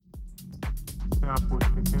sample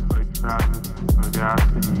chicken by Travis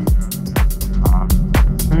Audacity.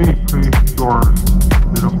 Pretty sure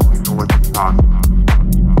they don't really know what they're talking about.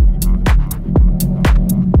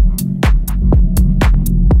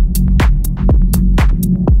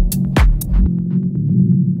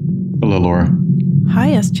 Hello, Laura. Hi,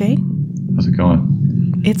 SJ. How's it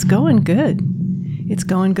going? It's going good. It's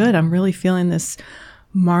going good. I'm really feeling this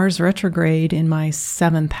Mars retrograde in my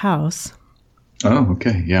 7th house. Oh,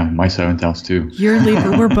 okay. Yeah, my 7th house too. You're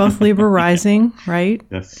Libra. We're both Libra rising, right?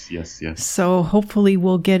 Yes. So hopefully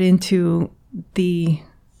we'll get into the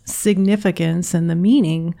significance and the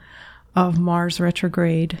meaning of Mars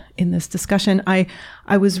retrograde in this discussion. I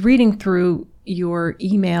was reading through your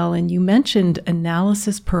email and you mentioned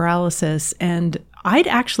analysis paralysis, and I'd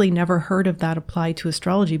actually never heard of that applied to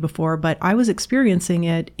astrology before, but I was experiencing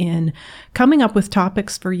it in coming up with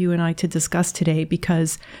topics for you and I to discuss today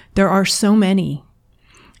because there are so many.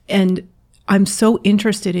 And I'm so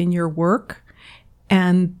interested in your work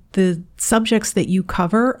and the subjects that you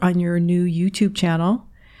cover on your new YouTube channel.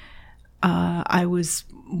 I was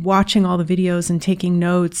watching all the videos and taking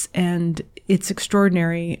notes, and it's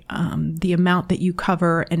extraordinary, the amount that you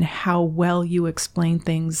cover and how well you explain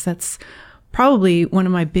things. That's probably one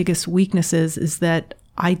of my biggest weaknesses, is that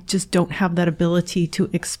I just don't have that ability to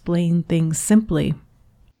explain things simply.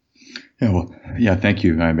 Yeah, thank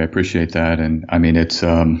you. I appreciate that. And I mean, it's,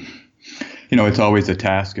 it's always a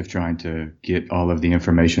task of trying to get all of the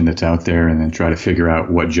information that's out there and then try to figure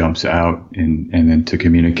out what jumps out and then to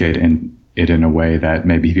communicate it in a way that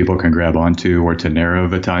maybe people can grab onto, or to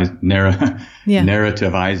narrativize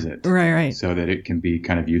it. Right. So that it can be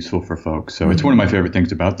kind of useful for folks. So it's one of my favorite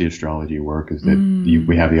things about the astrology work is that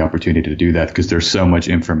we have the opportunity to do that because there's so much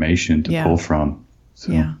information to pull from.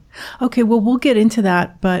 So. Yeah. Okay, well, we'll get into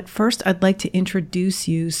that. But first, I'd like to introduce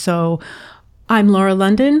you. So I'm Laura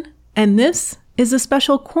London, and this is a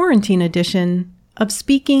special quarantine edition of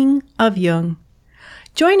Speaking of Jung.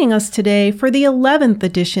 Joining us today for the 11th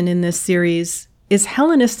edition in this series is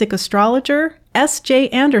Hellenistic astrologer S.J.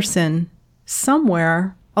 Anderson,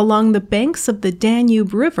 somewhere along the banks of the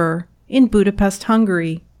Danube River in Budapest,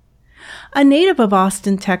 Hungary. A native of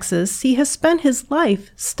Austin, Texas, he has spent his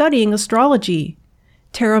life studying astrology,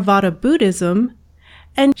 Theravada Buddhism,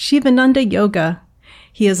 and Shivananda Yoga.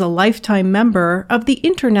 He is a lifetime member of the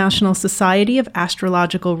International Society of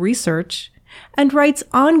Astrological Research and writes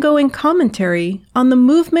ongoing commentary on the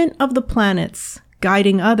movement of the planets,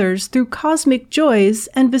 guiding others through cosmic joys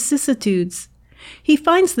and vicissitudes. He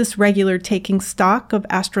finds this regular taking stock of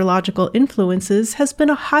astrological influences has been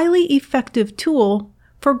a highly effective tool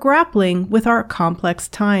for grappling with our complex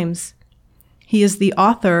times. He is the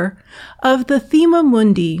author of The Thema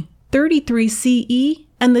Mundi, 33 CE,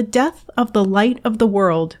 and the Death of the Light of the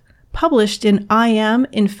World, published in I Am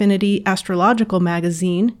Infinity Astrological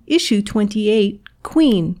Magazine, issue 28,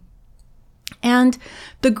 Queen, and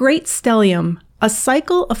The Great Stellium, a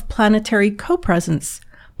Cycle of Planetary Co-Presence,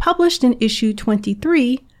 published in issue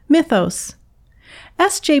 23, Mythos.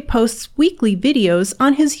 SJ posts weekly videos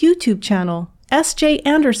on his YouTube channel, SJ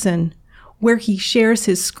Anderson, where he shares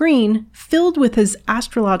his screen filled with his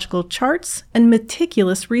astrological charts and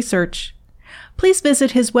meticulous research. Please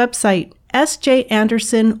visit his website,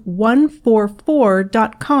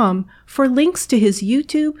 sjanderson144.com, for links to his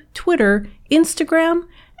YouTube, Twitter, Instagram,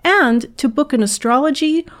 and to book an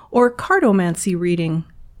astrology or cartomancy reading.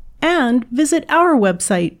 And visit our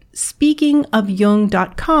website,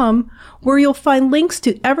 speakingofjung.com, where you'll find links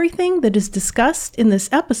to everything that is discussed in this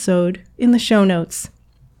episode in the show notes.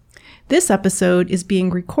 This episode is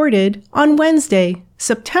being recorded on Wednesday,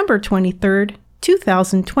 September 23rd,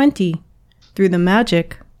 2020, through the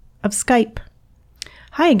magic of Skype.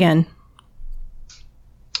 Hi again.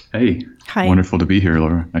 Hey. Hi. Wonderful to be here,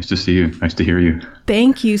 Laura. Nice to see you. Nice to hear you.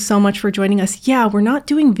 Thank you so much for joining us. Yeah, we're not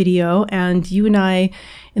doing video, and you and I,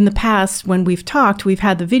 in the past, when we've talked, we've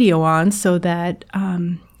had the video on so that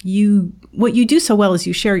what you do so well is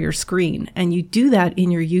you share your screen, and you do that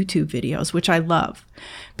in your YouTube videos, which I love,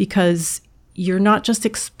 because you're not just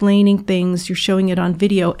explaining things, you're showing it on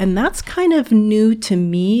video. And that's kind of new to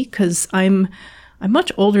me because I'm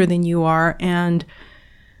much older than you are, and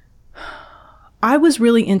I was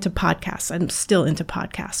really into podcasts. I'm still into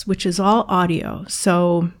podcasts, which is all audio.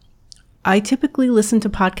 So I typically listen to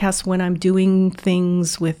podcasts when I'm doing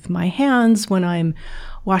things with my hands, when I'm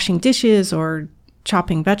washing dishes or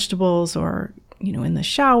chopping vegetables, or, in the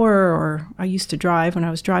shower, or I used to drive when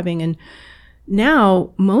I was driving. And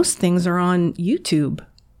now most things are on YouTube.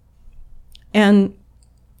 And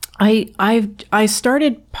I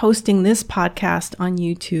started posting this podcast on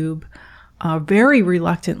YouTube very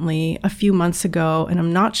reluctantly a few months ago, and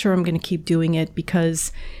I'm not sure I'm going to keep doing it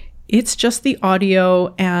because it's just the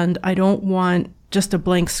audio and I don't want just a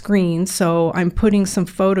blank screen. So I'm putting some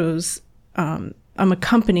photos, I'm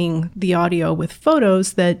accompanying the audio with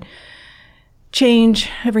photos that change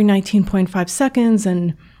every 19.5 seconds.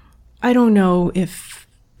 And I don't know if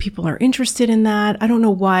people are interested in that. I don't know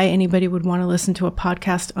why anybody would want to listen to a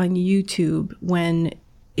podcast on YouTube when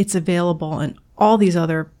it's available on all these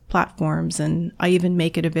other platforms. And I even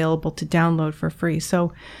make it available to download for free.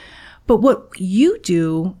 So, but what you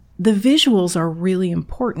do, the visuals are really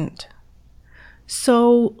important.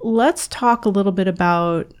 So let's talk a little bit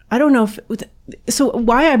about, I don't know if, so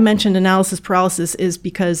why I mentioned analysis paralysis is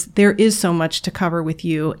because there is so much to cover with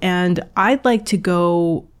you. And I like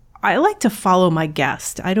to follow my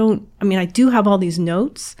guest. I do have all these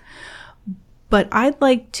notes, but I'd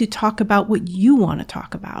like to talk about what you want to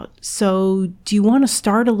talk about. So do you want to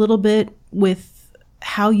start a little bit with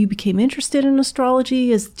how you became interested in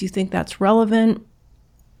astrology? Do you think that's relevant?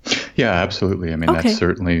 Yeah, absolutely. I mean, Okay. That's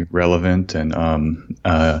certainly relevant. And,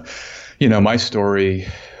 my story,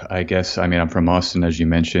 I guess, I'm from Austin, as you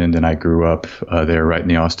mentioned, and I grew up there right in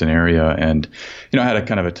the Austin area. And, I had a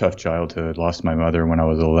kind of a tough childhood, lost my mother when I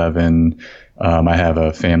was 11. I have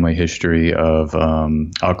a family history of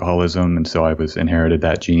alcoholism, and so I inherited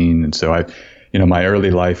that gene. And so my early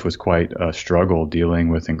life was quite a struggle dealing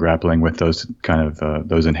with and grappling with those kind of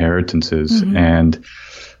those inheritances. Mm-hmm. And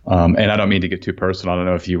I don't mean to get too personal. I don't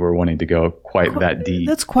know if you were wanting to go quite that deep.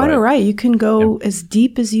 That's quite all right. You can go as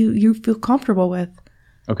deep as you feel comfortable with.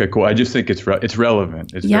 Okay, cool. I just think it's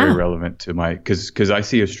relevant. It's very relevant to because I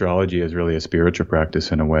see astrology as really a spiritual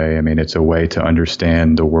practice in a way. I mean, it's a way to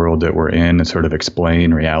understand the world that we're in and sort of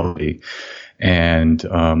explain reality. And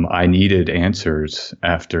I needed answers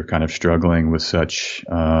after kind of struggling with such,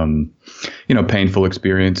 painful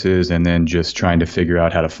experiences, and then just trying to figure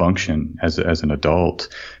out how to function as an adult.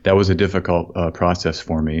 That was a difficult process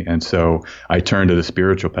for me. And so I turned to the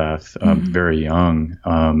spiritual path very young.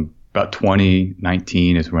 About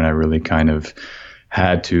 2019 is when I really kind of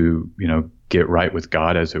had to, get right with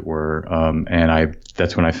God, as it were.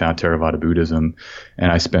 That's when I found Theravada Buddhism.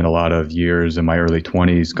 And I spent a lot of years in my early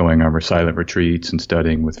 20s going over silent retreats and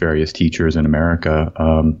studying with various teachers in America.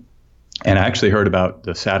 And I actually heard about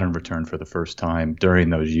the Saturn return for the first time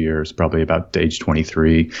during those years, probably about age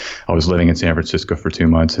 23. I was living in San Francisco for 2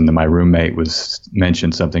 months, and then my roommate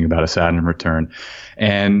mentioned something about a Saturn return.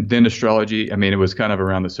 And then astrology, it was kind of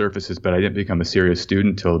around the surfaces, but I didn't become a serious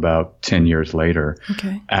student until about 10 years later,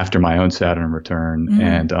 after my own Saturn return. Mm-hmm.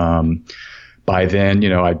 And by then,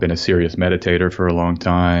 I'd been a serious meditator for a long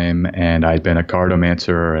time, and I'd been a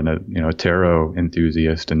cartomancer and a tarot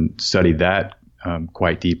enthusiast, and studied that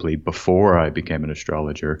quite deeply before I became an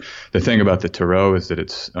astrologer. The thing about the tarot is that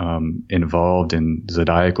it's involved in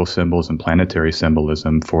zodiacal symbols and planetary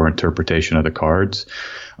symbolism for interpretation of the cards,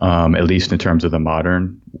 at least in terms of the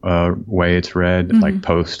modern way it's read, like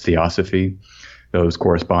post-theosophy. Those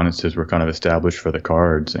correspondences were kind of established for the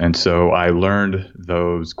cards. And so I learned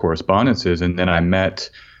those correspondences, and then I met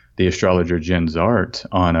the astrologer Jen Zart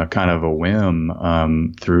on a kind of a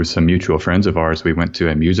whim through some mutual friends of ours. We went to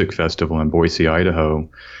a music festival in Boise, Idaho,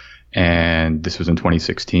 and this was in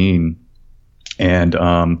 2016.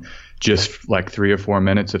 And just like 3 or 4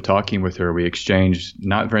 minutes of talking with her, we exchanged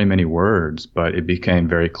not very many words, but it became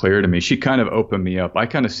very clear to me. She kind of opened me up. I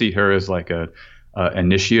kind of see her as like a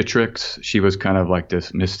initiatrix. She was kind of like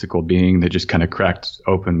this mystical being that just kind of cracked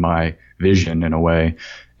open my vision in a way.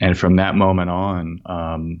 And from that moment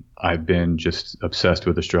on, I've been just obsessed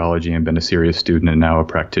with astrology and been a serious student, and now a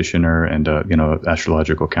practitioner and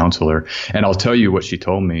astrological counselor. And I'll tell you what she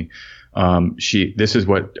told me. This is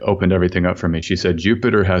what opened everything up for me. She said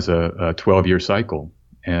Jupiter has a 12-year cycle,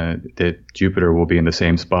 and that Jupiter will be in the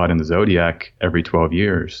same spot in the zodiac every 12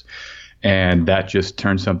 years. And that just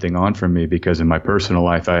turned something on for me, because in my personal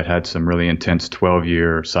life, I had some really intense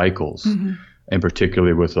 12-year cycles. Mm-hmm. And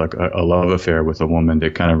particularly with like a love affair with a woman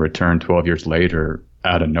that kind of returned 12 years later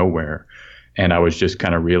out of nowhere. And I was just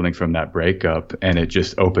kind of reeling from that breakup, and it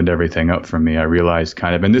just opened everything up for me. I realized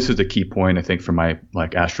kind of, and this is a key point, I think, for my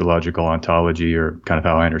like astrological ontology, or kind of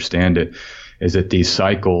how I understand it, is that these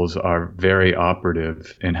cycles are very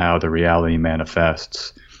operative in how the reality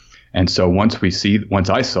manifests. And so once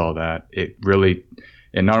I saw that, it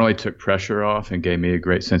not only took pressure off and gave me a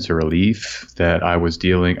great sense of relief that I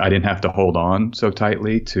didn't have to hold on so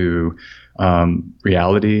tightly to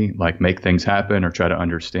reality, like make things happen or try to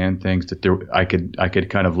understand things, that I could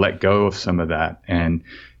kind of let go of some of that and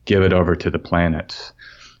give it over to the planets.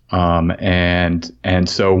 And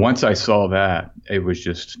so once I saw that, it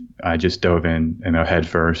was I just dove in, head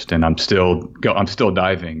first, and I'm still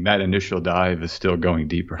diving. That initial dive is still going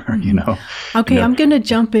deeper, Okay, I'm going to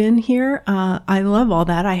jump in here. I love all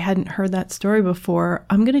that. I hadn't heard that story before.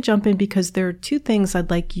 I'm going to jump in because there are two things I'd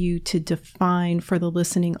like you to define for the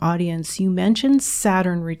listening audience. You mentioned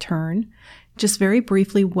Saturn return. Just very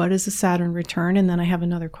briefly, what is a Saturn return? And then I have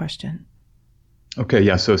another question. Okay,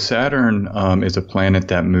 yeah. So Saturn is a planet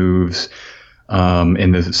that moves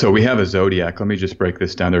so we have a zodiac. Let me just break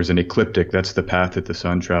this down. There's an ecliptic. That's the path that the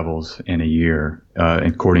sun travels in a year,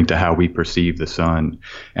 according to how we perceive the sun.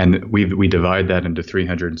 And we divide that into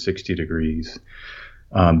 360 degrees.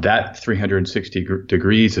 That 360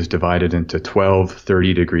 degrees is divided into 12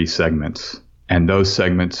 30-degree segments. And those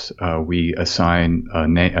segments, we assign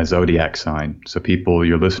a zodiac sign. So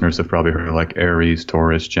your listeners have probably heard of like Aries,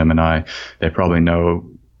 Taurus, Gemini. They probably know,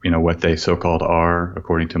 what they so-called are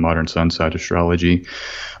according to modern sun side astrology.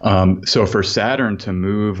 So for Saturn to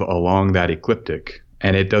move along that ecliptic,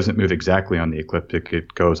 and it doesn't move exactly on the ecliptic,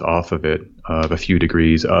 it goes off of it a few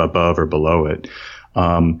degrees above or below it.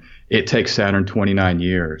 It takes Saturn 29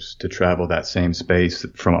 years to travel that same space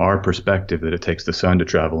from our perspective that it takes the sun to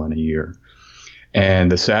travel in a year.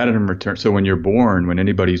 And the Saturn return. So when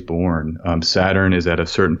anybody's born, Saturn is at a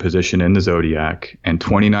certain position in the zodiac, and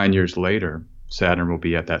 29 years later, Saturn will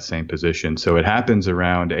be at that same position. So it happens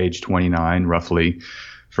around age 29, roughly,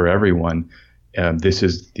 for everyone. This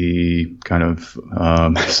is the kind of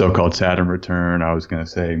so-called Saturn return. I was going to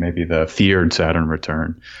say maybe the feared Saturn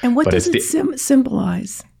return. And what does it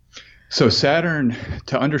symbolize? So Saturn,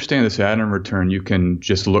 to understand the Saturn return, you can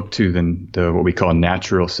just look to the what we call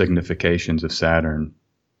natural significations of Saturn.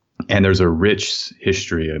 And there's a rich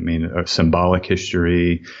history, a symbolic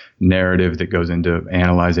history, narrative that goes into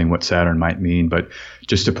analyzing what Saturn might mean. But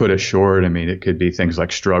just to put it short, it could be things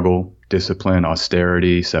like struggle, discipline,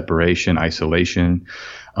 austerity, separation, isolation.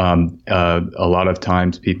 A lot of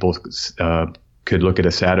times people could look at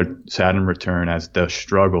a Saturn return as the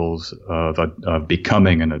struggles of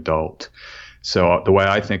becoming an adult. So the way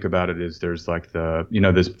I think about it is there's like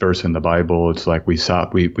this verse in the Bible. It's like we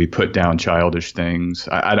put down childish things.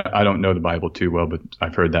 I don't know the Bible too well, but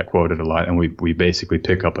I've heard that quoted a lot. And we basically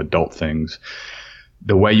pick up adult things.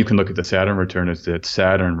 The way you can look at the Saturn return is that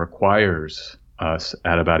Saturn requires us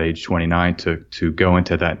at about age 29 to go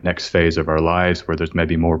into that next phase of our lives where there's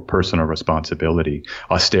maybe more personal responsibility.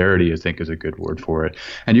 Austerity, I think, is a good word for it.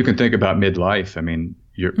 And you can think about midlife.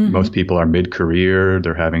 Most people are mid-career.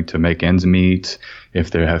 They're having to make ends meet. If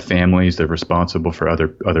they have families, they're responsible for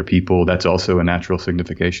other people. That's also a natural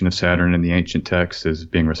signification of Saturn in the ancient texts, is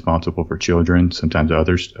being responsible for children, sometimes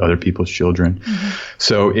other people's children. Mm-hmm.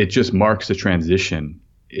 So it just marks a transition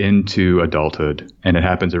into adulthood, and it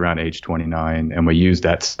happens around age 29, and we use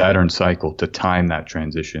that Saturn cycle to time that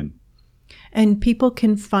transition. And people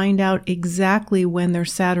can find out exactly when their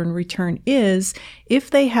Saturn return is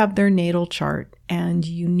if they have their natal chart, and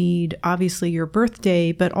you need obviously your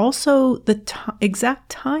birthday, but also the exact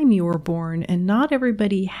time you were born, and not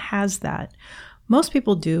everybody has that. Most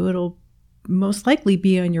people do. It'll most likely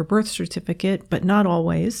be on your birth certificate, but not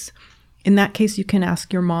always. In that case, you can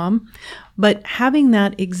ask your mom. But having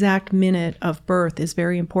that exact minute of birth is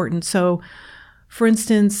very important. So, for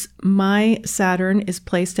instance, my Saturn is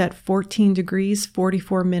placed at 14 degrees,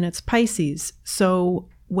 44 minutes Pisces. So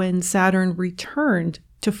when Saturn returned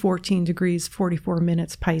to 14 degrees, 44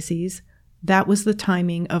 minutes Pisces, that was the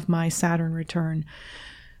timing of my Saturn return.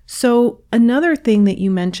 So another thing that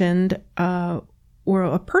you mentioned, or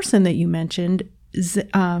a person that you mentioned,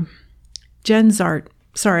 Jen Zart.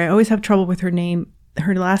 Sorry, I always have trouble with her name.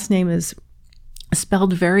 Her last name is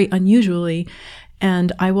spelled very unusually,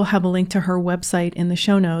 and I will have a link to her website in the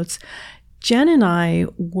show notes. Jen and I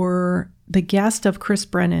were the guest of Chris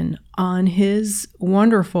Brennan on his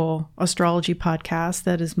wonderful astrology podcast.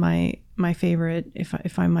 That is my favorite,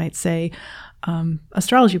 if I might say,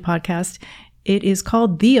 astrology podcast. It is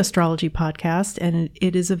called The Astrology Podcast, and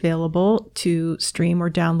it is available to stream or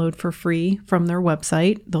download for free from their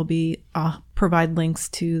website. They'll be provide links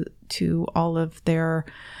to all of their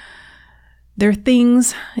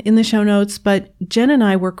things in the show notes. But Jen and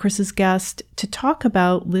I were Chris's guest to talk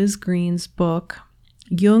about Liz Green's book,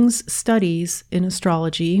 Jung's Studies in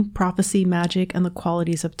Astrology, Prophecy, Magic, and the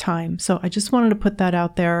Qualities of Time. So I just wanted to put that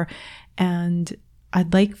out there, and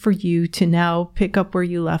I'd like for you to now pick up where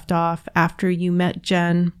you left off after you met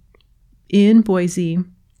Jen in Boise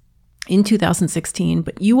in 2016,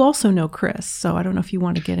 but you also know Chris, so I don't know if you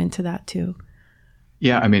want to get into that too.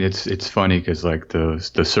 Yeah, it's funny because like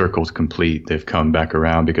the circle's complete. They've come back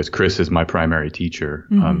around because Chris is my primary teacher.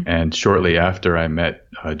 Mm-hmm. And shortly after I met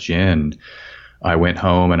Jin, I went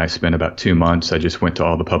home and I spent about 2 months. I just went to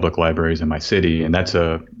all the public libraries in my city, and that's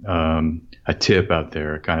a tip out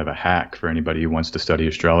there, kind of a hack for anybody who wants to study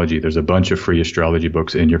astrology. There's a bunch of free astrology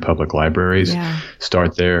books in your public libraries. Yeah.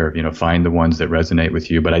 Start there, find the ones that resonate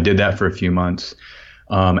with you. But I did that for a few months.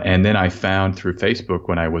 And then I found through Facebook,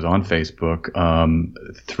 when I was on Facebook,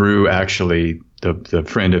 through actually the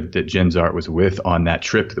friend that Jin's art was with on that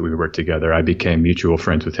trip that we worked together, I became mutual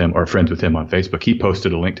friends with him, or friends with him on Facebook. He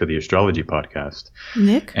posted a link to the astrology podcast.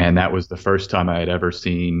 Nick? And that was the first time I had ever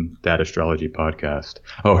seen that astrology podcast.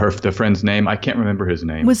 Oh, the friend's name, I can't remember his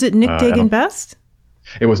name. Was it Nick Dagan Best?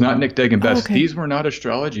 It was not Nick Dagan Best. Okay. These were not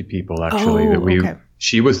astrology people, actually. Okay.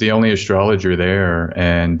 She was the only astrologer there.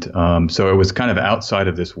 And so it was kind of outside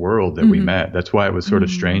of this world that we met. That's why it was sort of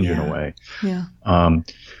strange in a way. Yeah.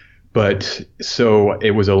 But so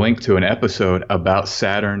it was a link to an episode about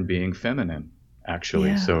Saturn being feminine,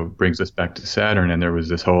 actually. Yeah. So it brings us back to Saturn. And there was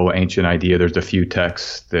this whole ancient idea. There's a few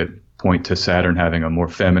texts that point to Saturn having a more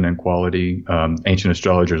feminine quality. Ancient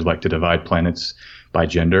astrologers like to divide planets by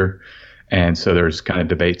gender. And so there's kind of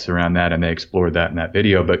debates around that, and they explored that in that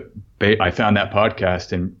video. But I found that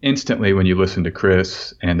podcast, and instantly when you listen to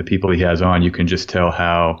Chris and the people he has on, you can just tell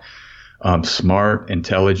how smart,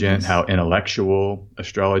 intelligent, how intellectual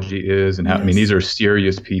astrology is, and how, I mean, these are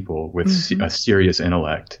serious people with a serious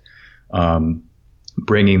intellect,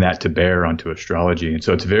 bringing that to bear onto astrology. And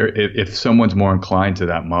so it's if someone's more inclined to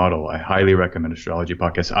that model, I highly recommend Astrology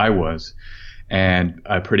Podcast. I was. And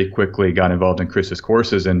I pretty quickly got involved in Chris's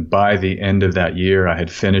courses. And by the end of that year, I had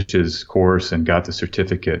finished his course and got the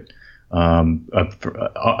certificate.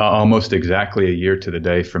 Almost exactly a year to the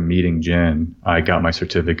day from meeting Jin, I got my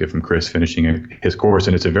certificate from Chris finishing his course.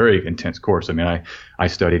 And it's a very intense course. I mean, I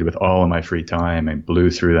studied with all of my free time and blew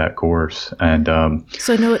through that course. And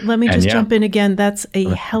so no, let me just jump in again. That's a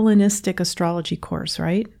Hellenistic astrology course,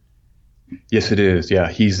 right? Yes, it is. Yeah,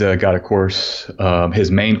 he's got a course,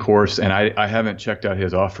 his main course, and I haven't checked out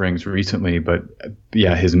his offerings recently, but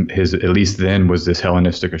yeah, his at least then was this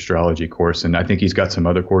Hellenistic astrology course, and I think he's got some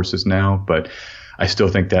other courses now, but I still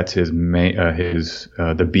think that's his main,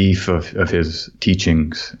 the beef of his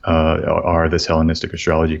teachings are this Hellenistic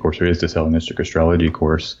astrology course, or is this Hellenistic astrology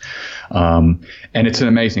course, and it's an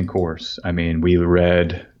amazing course. I mean, we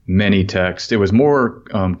read many texts. It was more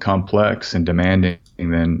complex and demanding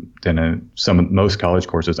than most college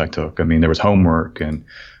courses I took. I mean, there was homework and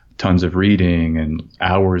tons of reading and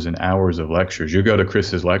hours of lectures. You go to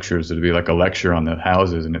Chris's lectures, it'd be like a lecture on the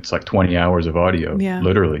houses, and it's like 20 hours of audio,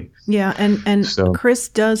 literally. Yeah, and so, Chris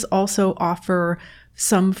does also offer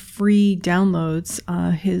some free downloads.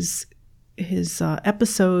 His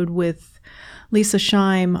episode with Lisa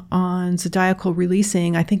Scheim on zodiacal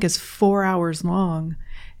releasing, I think, is 4 hours long.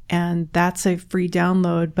 And that's a free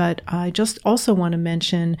download. But I just also want to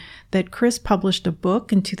mention that Chris published a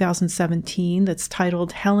book in 2017 that's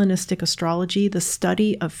titled Hellenistic Astrology, The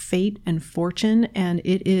Study of Fate and Fortune. And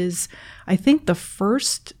it is, I think, the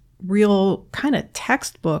first real kind of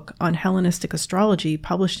textbook on Hellenistic astrology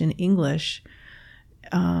published in English.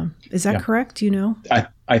 Is that correct? Do you know?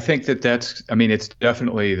 I think it's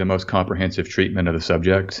definitely the most comprehensive treatment of the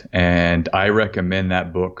subject. And I recommend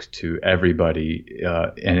that book to everybody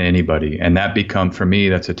and anybody. And for me,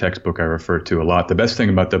 that's a textbook I refer to a lot. The best thing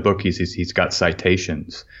about the book is he's got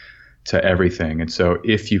citations to everything. And so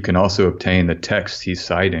if you can also obtain the text he's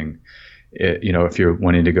citing, if you're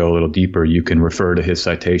wanting to go a little deeper, you can refer to his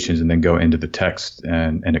citations and then go into the text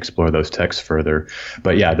and explore those texts further.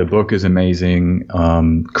 But yeah, the book is amazing.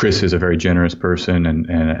 Chris is a very generous person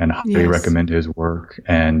and highly recommend his work.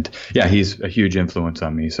 And yeah, he's a huge influence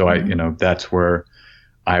on me. So that's where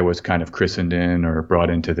I was kind of christened in or brought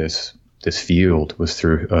into this field, was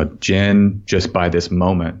through Jin, just by this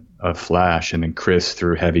moment of flash, and then Chris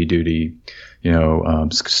through heavy duty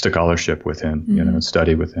scholarship with him, and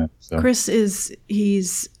study with him. So. Chris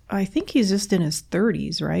I think he's just in his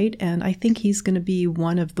 30s, right? And I think he's going to be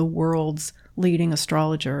one of the world's leading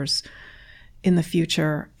astrologers in the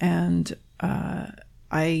future. And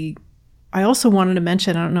I also wanted to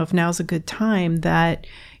mention, I don't know if now's a good time, that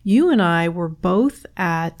you and I were both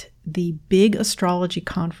at the big astrology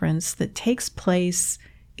conference that takes place,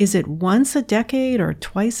 is it once a decade or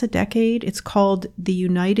twice a decade? It's called the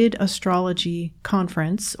United Astrology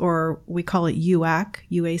Conference, or we call it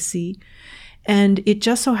UAC. And it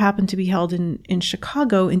just so happened to be held in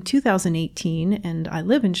Chicago in 2018, and I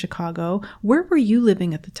live in Chicago. Where were you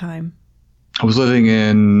living at the time? I was living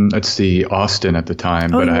in, Austin at the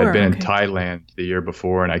time, but I had been in Thailand the year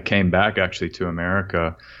before, and I came back actually to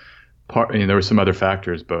America. There were some other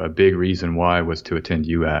factors, but a big reason why was to attend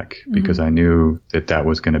UAC, because I knew that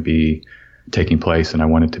was going to be taking place, and I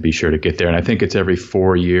wanted to be sure to get there. And I think it's every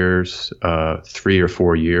 4 years, 3 or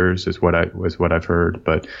 4 years is what I've heard.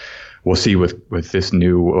 But we'll see with this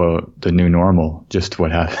new the new normal, just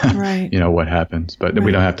what happens. Right. What happens. But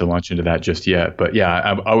we don't have to launch into that just yet. But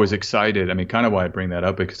yeah, I was excited. I mean, kind of why I bring that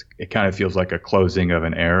up, because it kind of feels like a closing of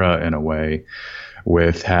an era in a way,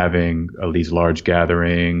 with having these large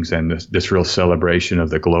gatherings and this real celebration of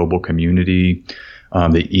the global community.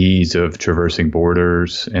 The ease of traversing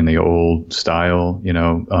borders in the old style,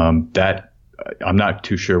 that I'm not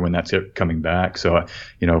too sure when that's coming back. So,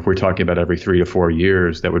 if we're talking about every 3 to 4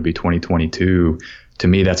 years, that would be 2022. To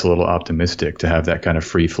me, that's a little optimistic to have that kind of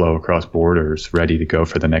free flow across borders ready to go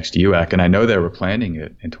for the next UAC. And I know they were planning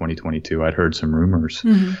it in 2022. I'd heard some rumors.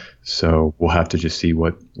 Mm-hmm. So we'll have to just see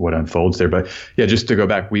what unfolds there. But yeah, just to go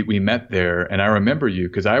back, we met there, and I remember you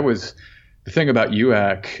because the thing about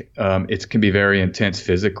UAC, it can be very intense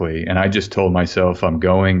physically. And I just told myself I'm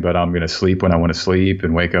going, but I'm going to sleep when I want to sleep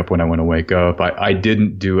and wake up when I want to wake up. I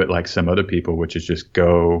didn't do it like some other people, which is just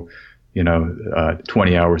go,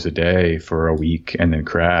 20 hours a day for a week and then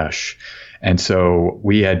crash. And so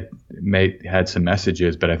we had some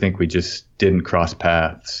messages, but I think we just didn't cross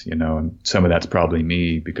paths, and some of that's probably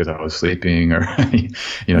me because I was sleeping or,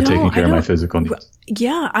 taking care of my physical needs.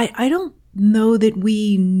 Yeah, I don't know that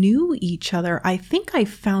we knew each other. I think I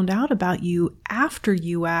found out about you after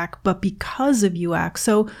UAC, but because of UAC.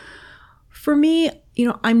 So for me,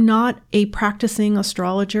 I'm not a practicing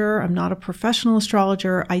astrologer. I'm not a professional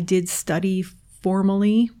astrologer. I did study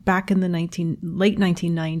formally back in the late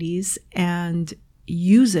 1990s and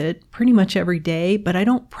use it pretty much every day, but I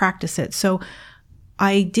don't practice it. So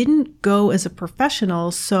I didn't go as a professional.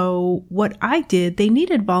 So what I did, they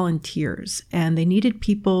needed volunteers and they needed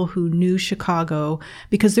people who knew Chicago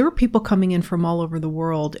because there were people coming in from all over the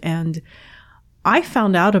world. And I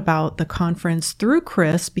found out about the conference through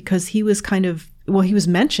Chris because he was he was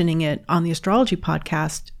mentioning it on the astrology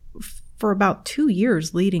podcast for about 2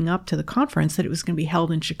 years leading up to the conference, that it was going to be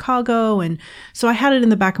held in Chicago. And so I had it in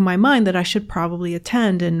the back of my mind that I should probably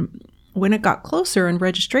attend. And when it got closer and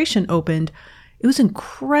registration opened, it was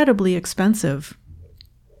incredibly expensive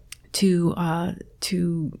to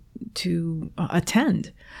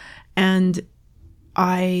attend. And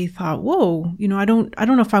I thought, whoa, I don't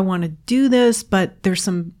know if I want to do this, but there's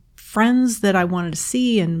some friends that I wanted to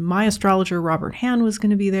see, and my astrologer, Robert Hand, was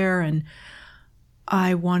going to be there. And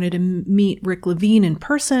I wanted to meet Rick Levine in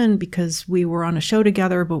person because we were on a show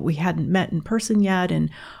together, but we hadn't met in person yet. And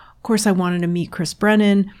of course, I wanted to meet Chris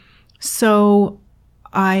Brennan. So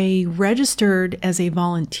I registered as a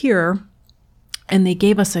volunteer, and they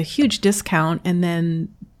gave us a huge discount, and then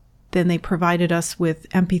they provided us with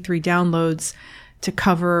MP3 downloads to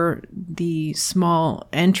cover the small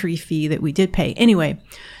entry fee that we did pay. Anyway,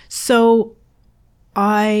 so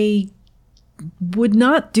I would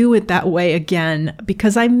not do it that way again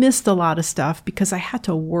because I missed a lot of stuff because I had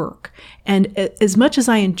to work. And as much as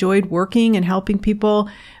I enjoyed working and helping people,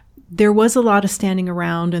 there was a lot of standing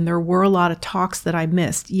around and there were a lot of talks that I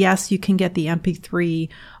missed. Yes, you can get the MP3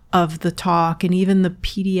 of the talk and even the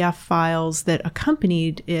PDF files that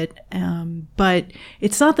accompanied it, but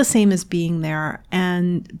it's not the same as being there.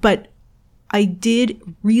 But I did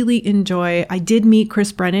really enjoy, I did meet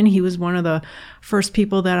Chris Brennan. He was one of the first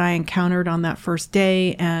people that I encountered on that first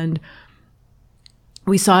day, and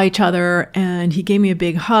we saw each other and he gave me a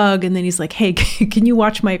big hug, and then he's like, hey, can you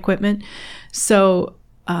watch my equipment? So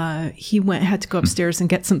he had to go upstairs and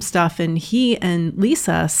get some stuff, and he and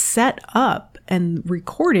Lisa set up and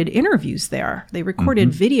recorded interviews there. They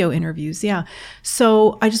recorded video interviews. Yeah.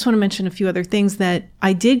 So I just want to mention a few other things that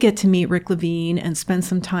I did get to meet Rick Levine and spend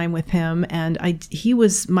some time with him. And he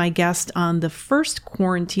was my guest on the first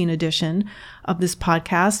quarantine edition of this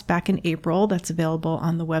podcast back in April. That's available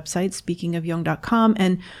on the website, speakingofjung.com.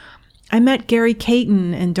 And I met Gary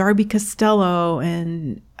Caton and Darby Costello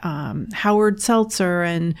and Howard Seltzer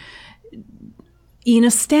and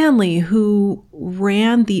Ina Stanley, who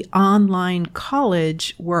ran the online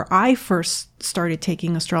college where I first started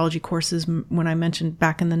taking astrology courses when I mentioned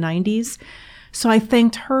back in the 90s. So I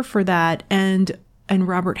thanked her for that. And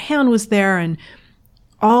Robert Hand was there and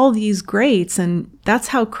all these greats. And that's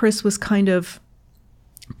how Chris was kind of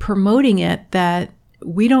promoting it, that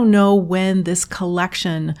we don't know when this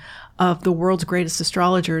collection of the world's greatest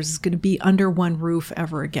astrologers is going to be under one roof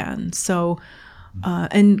ever again. So,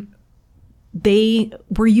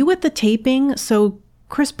 were you at the taping? So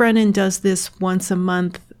Chris Brennan does this once a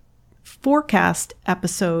month forecast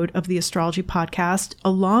episode of the astrology podcast,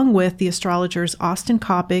 along with the astrologers Austin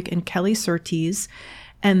Coppock and Kelly Surtees.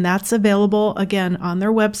 And that's available again on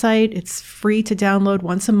their website. It's free to download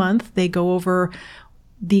once a month. They go over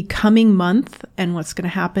the coming month and what's going to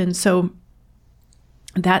happen. So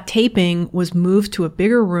that taping was moved to a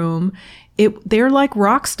bigger room. They're like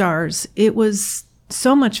rock stars. It was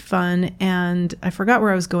so much fun. And I forgot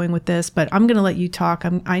where I was going with this, but I'm going to let you talk.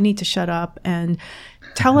 I need to shut up and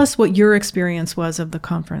tell us what your experience was of the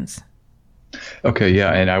conference. Okay,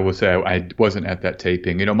 yeah, and I will say I wasn't at that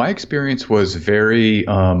taping. My experience was very,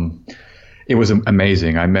 it was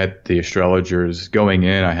amazing. I met the astrologers going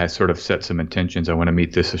in. I had sort of set some intentions. I want to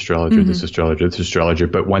meet this astrologer, this astrologer, this astrologer.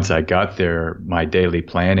 But once I got there, my daily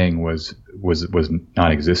planning was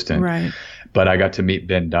non-existent. Right. But I got to meet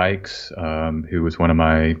Ben Dykes, who was one of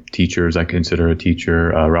my teachers. I consider a teacher.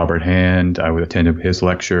 Robert Hand. I would attend his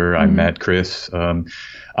lecture. I met Chris.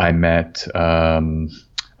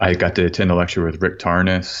 I got to attend a lecture with Rick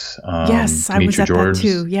Tarnas. Yes, I was at that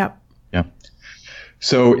too. Yep. Yeah.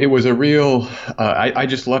 So it was a real, I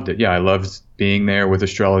just loved it. Yeah, I loved being there with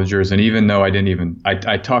astrologers. And even though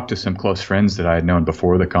I talked to some close friends that I had known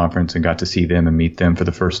before the conference and got to see them and meet them for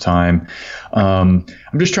the first time. I'm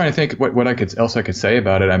just trying to think what I could say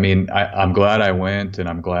about it. I mean, I'm glad I went, and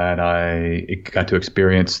I'm glad I got to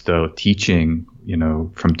experience the teaching,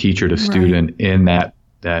 from teacher to student in that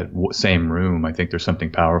same room. I think there's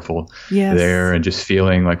something powerful there, and just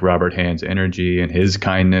feeling like Robert Hand's energy and his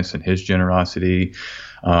kindness and his generosity.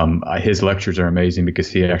 His lectures are amazing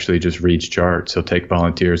because he actually just reads charts. He'll take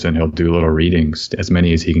volunteers and he'll do little readings, as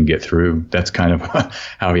many as he can get through. That's kind of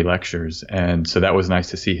how he lectures. And so that was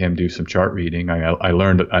nice to see him do some chart reading. I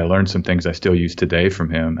learned some things I still use today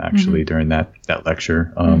from him actually during that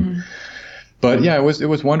lecture. But yeah, it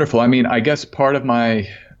was wonderful. I mean, I guess part of my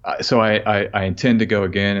so I intend to go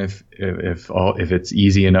again if it's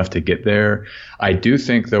easy enough to get there. I do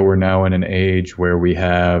think, though, we're now in an age where we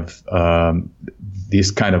have these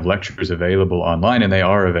kind of lectures available online, and they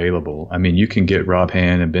are available. I mean, you can get Rob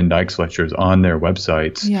Hand and Ben Dykes lectures on their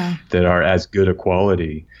websites that are as good a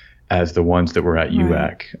quality as the ones that were at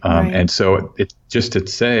UAC. And so it's just to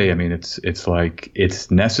say, I mean, it's like it's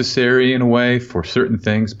necessary in a way for certain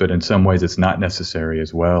things, but in some ways it's not necessary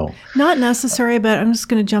as well. Not necessary, but I'm just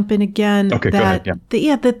going to jump in again. Okay, go ahead.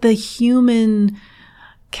 Yeah. That the human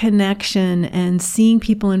connection and seeing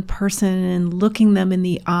people in person and looking them in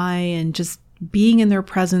the eye and just being in their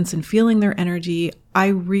presence and feeling their energy, I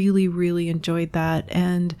really, really enjoyed that.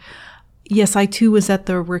 And yes, I too was at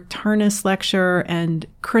the Rick Tarnas lecture, and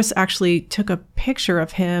Chris actually took a picture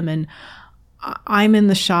of him, and I'm in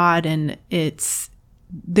the shot, and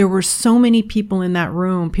there were so many people in that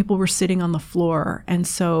room. People were sitting on the floor. And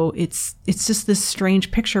so it's just this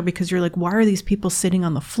strange picture because you're like, why are these people sitting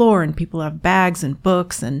on the floor? And people have bags and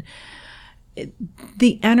books, and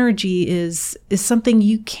the energy is something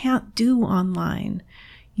you can't do online,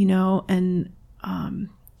 and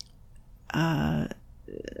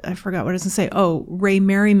I forgot what I was going to say. Oh, Ray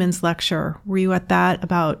Merriman's lecture. Were you at that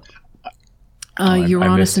about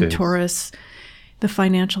Uranus and Taurus, the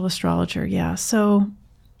financial astrologer? Yeah. So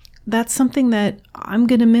that's something that I'm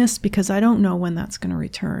going to miss because I don't know when that's going to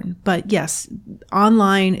return. But yes,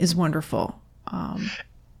 online is wonderful. I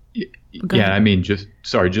mean,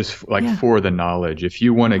 for the knowledge, if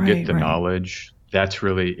you want to get the knowledge, that's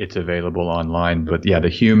really, it's available online. But yeah, the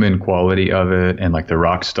human quality of it and like the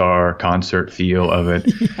rock star concert feel of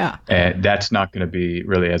it, that's not going to be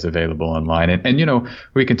really as available online. And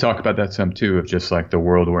we can talk about that some too, of just like the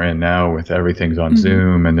world we're in now with everything's on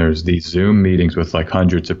Zoom, and there's these Zoom meetings with like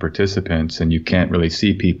hundreds of participants, and you can't really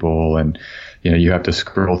see people, and you have to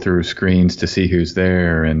scroll through screens to see who's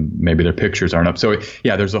there, and maybe their pictures aren't up. So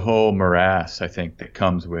yeah, there's a whole morass, I think, that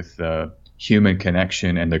comes with human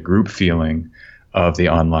connection and the group feeling of the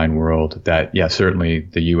online world that, certainly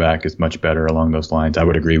the UAC is much better along those lines. I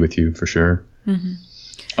would agree with you for sure.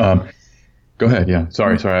 Go ahead. Yeah.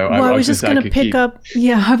 Sorry. I was just going to pick up.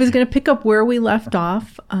 Yeah, I was going to pick up where we left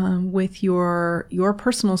off with your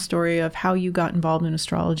personal story of how you got involved in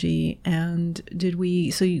astrology. And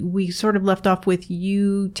we sort of left off with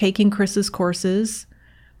you taking Chris's courses,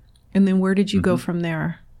 and then where did you go from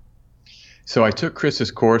there? So I took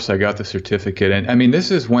Chris's course, I got the certificate. And I mean,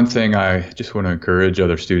 this is one thing I just want to encourage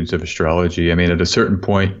other students of astrology. I mean, at a certain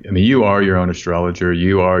point, you are your own astrologer,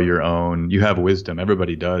 you have wisdom.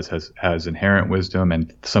 Everybody has inherent wisdom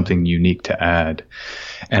and something unique to add.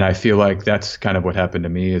 And I feel like that's kind of what happened to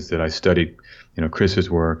me, is that I studied, Chris's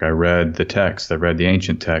work. I read the texts, I read the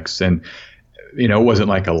ancient texts, and it wasn't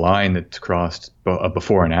like a line that's crossed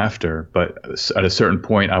before and after, but at a certain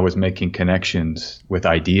point I was making connections with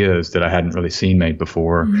ideas that I hadn't really seen made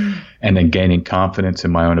before, and then gaining confidence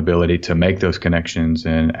in my own ability to make those connections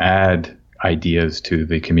and add ideas to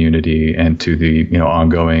the community and to the,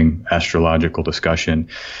 ongoing astrological discussion.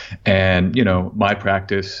 And, my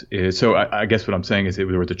practice is, so I guess what I'm saying is there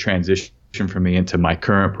was a transition for me into my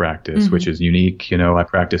current practice, which is unique. I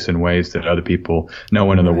practice in ways that other people, no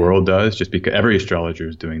one in the world does, just because every astrologer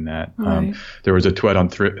is doing that. Right. There was a thread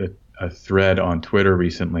on Twitter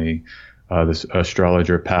recently. This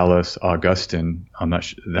astrologer, Pallas Augustin, I'm not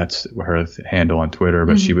sure that's her handle on Twitter,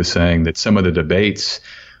 but she was saying that some of the debates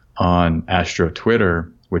on Astro Twitter,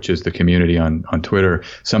 which is the community on Twitter,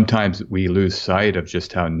 sometimes we lose sight of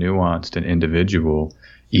just how nuanced and individual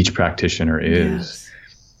each practitioner is. Yes.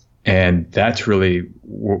 And that's really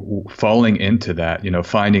falling into that,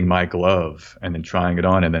 finding my glove and then trying it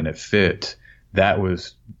on and then it fit. That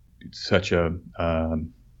was such a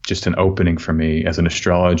just an opening for me as an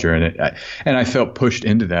astrologer, and I felt pushed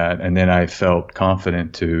into that, and then I felt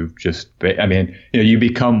confident to just. You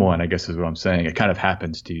become one, I guess is what I'm saying. It kind of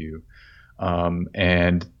happens to you,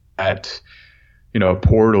 and at a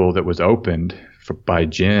portal that was opened by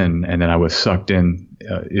Jinn, and then I was sucked in.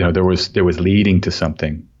 There was leading to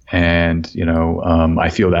something, and I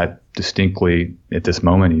feel that distinctly at this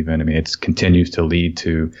moment. Even it continues to lead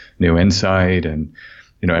to new insight and.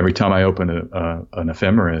 Every time I open an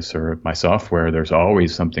ephemeris or my software, there's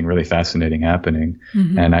always something really fascinating happening.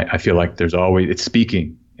 And I feel like it's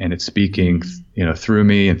speaking through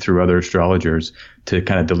me and through other astrologers to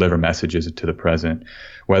kind of deliver messages to the present,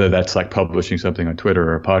 whether that's like publishing something on Twitter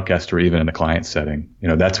or a podcast or even in a client setting.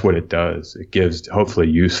 That's what it does. It gives hopefully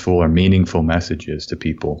useful or meaningful messages to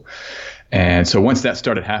people. And so once that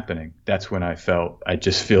started happening, that's when I felt it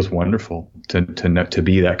just feels wonderful to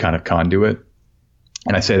be that kind of conduit.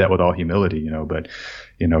 And I say that with all humility, but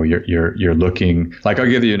you're looking, like, I'll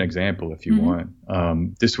give you an example if you want.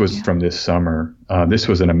 This was from this summer. This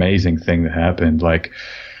was an amazing thing that happened. Like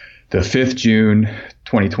the 5th June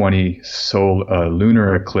 2020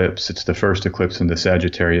 lunar eclipse. It's the first eclipse in the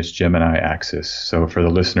Sagittarius Gemini axis. So for the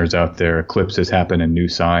listeners out there, eclipses happen in new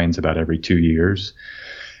signs about every 2 years.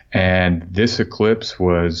 And this eclipse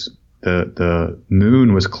was the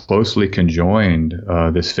moon was closely conjoined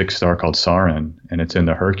this fixed star called Saturn, and it's in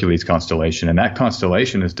the Hercules constellation. And that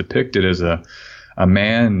constellation is depicted as a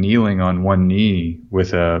man kneeling on one knee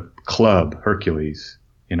with a club, Hercules.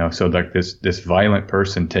 So like this violent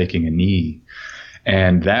person taking a knee.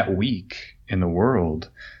 And that week in the world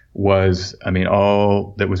was,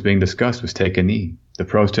 all that was being discussed was take a knee. The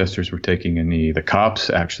protesters were taking a knee. The cops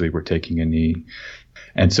actually were taking a knee.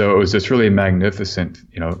 And so it was this really magnificent,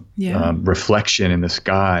 reflection in the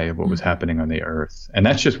sky of what was happening on the earth. And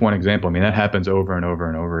that's just one example. That happens over and over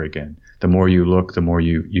and over again. The more you look, the more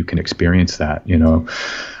you can experience that,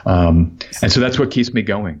 And so that's what keeps me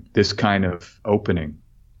going, this kind of opening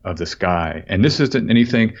of the sky. And this isn't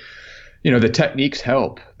anything, the techniques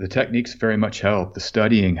help. The techniques very much help. The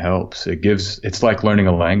studying helps. It's like learning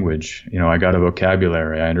a language. I got a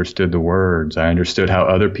vocabulary. I understood the words. I understood how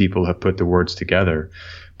other people have put the words together.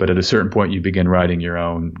 But at a certain point, you begin writing your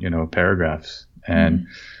own, paragraphs. And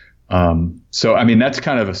so, that's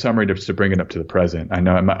kind of a summary to bring it up to the present. I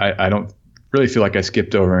know I don't really feel like I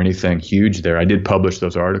skipped over anything huge there. I did publish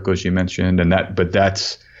those articles you mentioned, but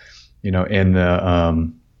that's,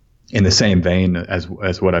 in the same vein as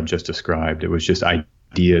what I've just described. It was just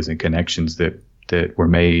ideas and connections that were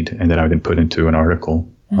made and that I then put into an article.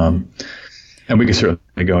 And we can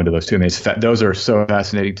certainly go into those too. Those are so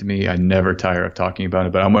fascinating to me. I never tire of talking about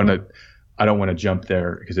it, but I don't want to jump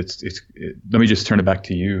there because let me just turn it back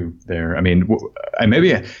to you there.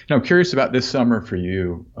 I'm curious about this summer for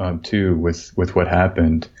you too, with what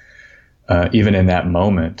happened. Even in that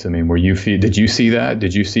moment, did you see that?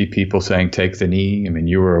 Did you see people saying, take the knee?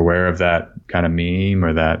 You were aware of that kind of meme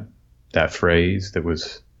or that phrase that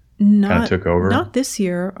was kind of took over? Not this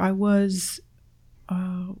year. I was,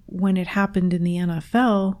 when it happened in the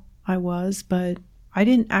NFL, but I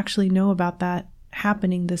didn't actually know about that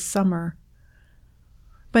happening this summer.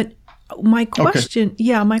 But my question,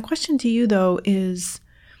 my question to you though is,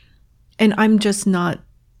 and I'm just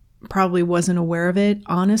probably wasn't aware of it.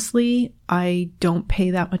 Honestly, I don't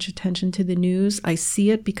pay that much attention to the news. I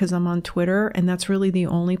see it because I'm on Twitter, and that's really the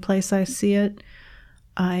only place I see it.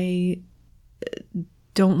 I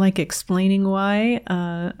don't like explaining why.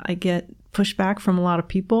 I get pushback from a lot of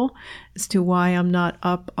people as to why I'm not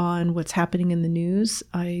up on what's happening in the news.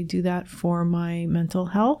 I do that for my mental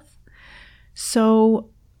health.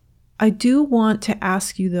 So I do want to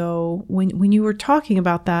ask you though, when you were talking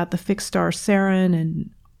about that, the fixed star Saturn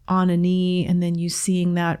and on a knee, and then you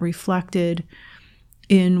seeing that reflected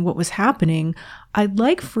in what was happening, I'd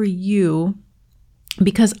like for you,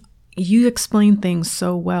 because you explain things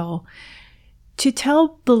so well, To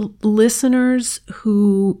tell the listeners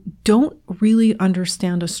who don't really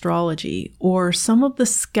understand astrology, or some of the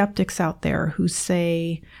skeptics out there who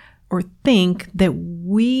say or think that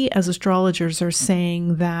we as astrologers are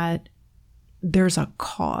saying that there's a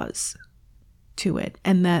cause to it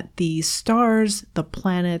and that the stars, the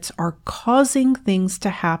planets are causing things to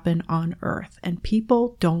happen on Earth, and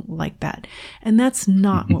people don't like that. And that's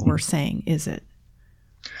not what we're saying, is it?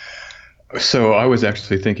 So I was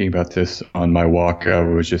actually thinking about this on my walk. I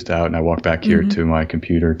was just out and I walked back here to my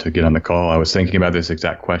computer to get on the call. I was thinking about this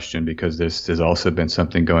exact question because this has also been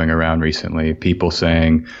something going around recently. People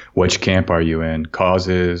saying, which camp are you in,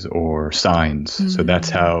 causes or signs? So that's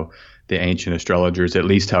how the ancient astrologers, at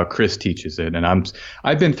least how Chris teaches it. And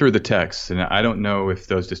I've been through the texts, and I don't know if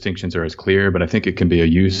those distinctions are as clear, but I think it can be a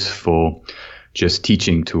useful just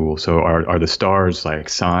teaching tool. So are the stars like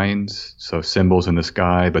signs, so symbols in the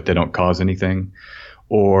sky, but they don't cause anything?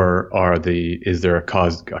 Or is there a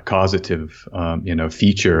causative,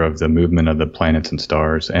 feature of the movement of the planets and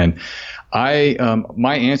stars? And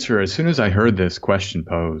my answer, as soon as I heard this question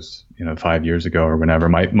posed, 5 years ago or whenever,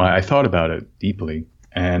 I thought about it deeply.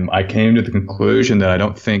 And I came to the conclusion that I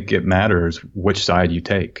don't think it matters which side you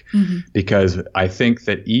take, because I think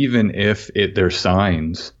that even if there's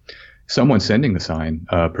signs, someone's sending the sign,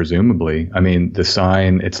 presumably. I mean, the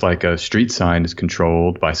sign, it's like a street sign is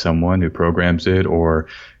controlled by someone who programs it, or,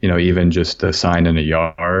 even just a sign in a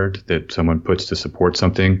yard that someone puts to support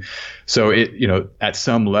something. So at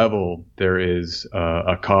some level, there is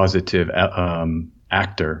a causative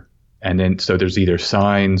actor. And then, so there's either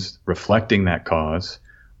signs reflecting that cause,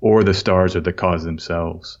 or the stars are the cause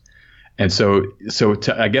themselves. And so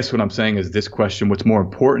I guess what I'm saying is this question, what's more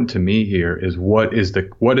important to me here is what is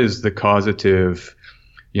the causative,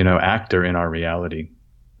 actor in our reality?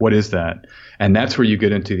 What is that? And that's where you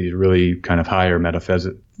get into these really kind of higher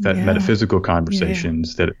metaphysical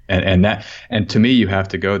conversations and to me, you have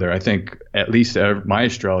to go there. I think at least my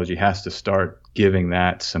astrology has to start giving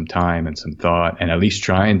that some time and some thought, and at least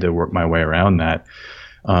trying to work my way around that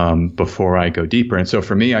before I go deeper. And so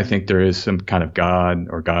for me, I think there is some kind of God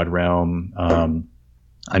or God realm.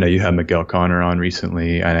 I know you had Miguel Conner on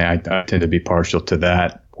recently, and I tend to be partial to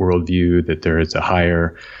that worldview, that there is a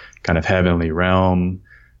higher kind of heavenly realm,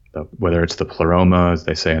 whether it's the Pleroma, as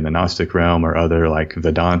they say in the Gnostic realm, or other like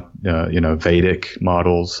Vedic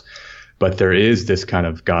models. But there is this kind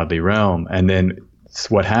of godly realm. And then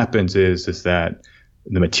what happens is that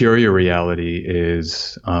the material reality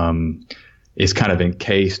is kind of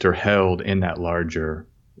encased or held in that larger,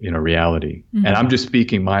 reality. And I'm just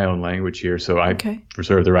speaking my own language here, so I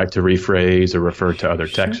reserve the right to rephrase or refer to other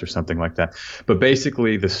texts or something like that. But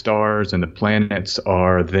basically, the stars and the planets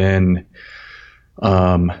are then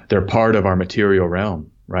they're part of our material realm,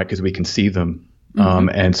 right? Because we can see them.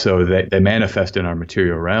 And so they manifest in our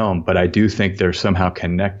material realm, but I do think they're somehow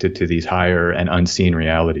connected to these higher and unseen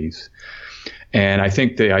realities. And I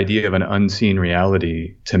think the idea of an unseen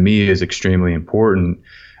reality to me is extremely important.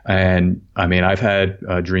 And I mean, I've had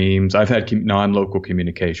dreams, I've had non-local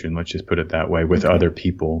communication, let's just put it that way, with other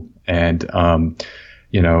people. And,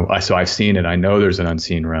 so I've seen it. I know there's an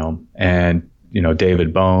unseen realm. And,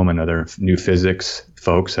 David Bohm and other new physics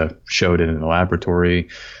folks have showed it in the laboratory.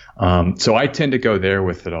 So I tend to go there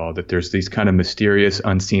with it all, that there's these kind of mysterious,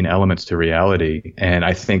 unseen elements to reality. And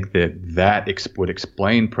I think that would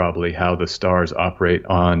explain probably how the stars operate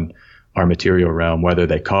on our material realm, whether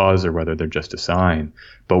they cause or whether they're just a sign.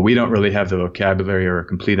 But we don't really have the vocabulary or a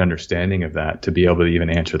complete understanding of that to be able to even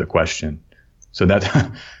answer the question. So that's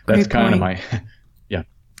kind of my, yeah.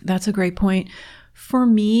 That's a great point. For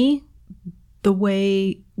me,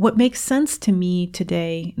 what makes sense to me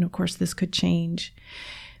today, and of course this could change,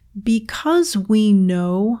 because we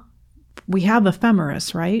know we have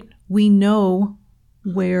ephemeris, right? We know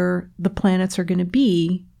where the planets are going to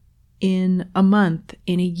be in a month,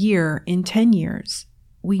 in a year, in 10 years.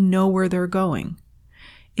 We know where they're going.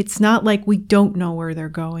 It's not like we don't know where they're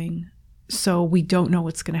going, so we don't know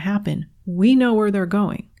what's going to happen. We know where they're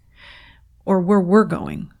going, or where we're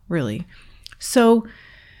going, really. So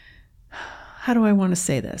how do I want to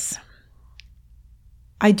say this?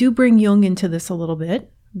 I do bring Jung into this a little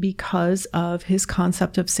bit because of his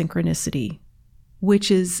concept of synchronicity, which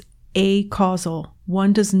is acausal.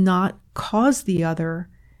 One does not cause the other.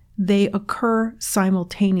 They occur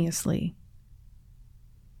simultaneously,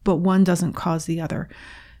 but one doesn't cause the other.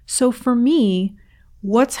 So for me,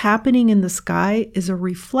 what's happening in the sky is a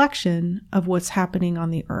reflection of what's happening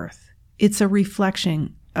on the earth. It's a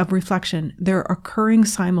reflection. They're occurring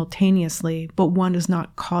simultaneously, but one is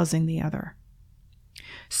not causing the other.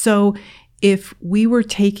 So if we were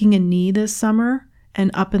taking a knee this summer and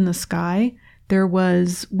up in the sky, there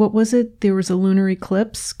was, what was it? There was a lunar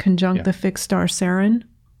eclipse conjunct Yeah. the fixed star Saturn,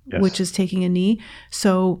 Yes. which is taking a knee.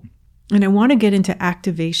 So, and I want to get into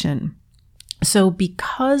activation. So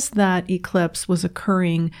because that eclipse was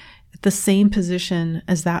occurring at the same position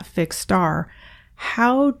as that fixed star,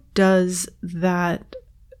 how does that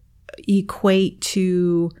equate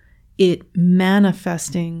to it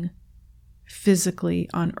manifesting physically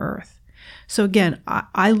on Earth? So again,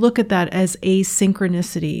 I look at that as a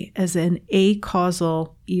synchronicity, as an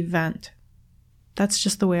acausal event. That's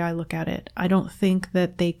just the way I look at it. I don't think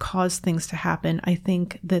that they cause things to happen. I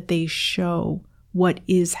think that they show what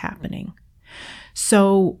is happening.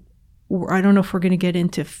 So I don't know if we're going to get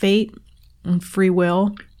into fate and free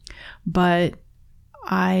will, but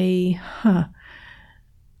I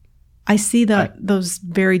see those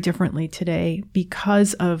very differently today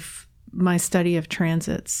because of my study of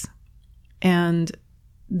transits. And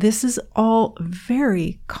this is all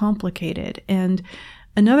very complicated. And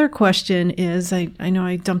another question is, I know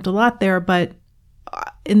I dumped a lot there, but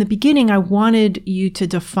in the beginning, I wanted you to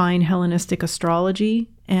define Hellenistic astrology.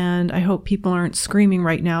 And I hope people aren't screaming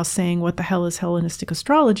right now saying, what the hell is Hellenistic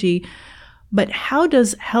astrology? But how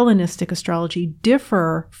does Hellenistic astrology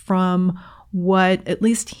differ from what, at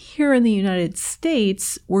least here in the United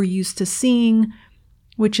States, we're used to seeing,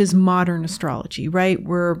 which is modern astrology, right?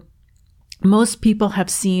 Where most people have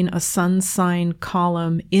seen a sun sign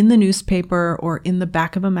column in the newspaper or in the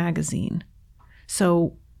back of a magazine.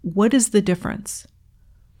 So what is the difference?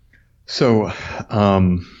 So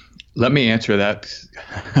let me answer that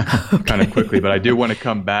kind of quickly, but I do want to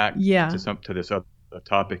come back to this other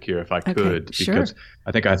topic here if I could, because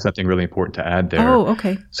I think I have something really important to add there. Oh,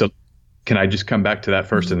 okay. So can I just come back to that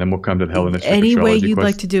first, and then we'll come to the Hellenistic Any astrology way you'd question?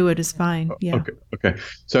 like to do it is fine. Yeah. Okay.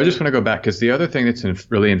 So I just want to go back, because the other thing that's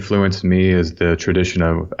really influenced me is the tradition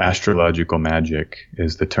of astrological magic,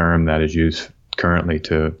 is the term that is used currently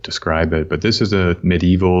to describe it. But this is a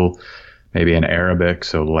medieval, maybe in Arabic,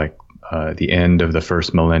 so like the end of the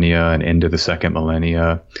first millennia and into the second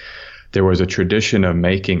millennia. There was a tradition of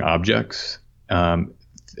making objects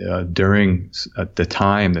during the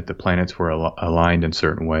time that the planets were aligned in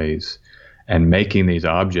certain ways, and making these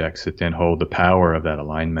objects that then hold the power of that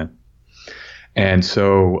alignment. And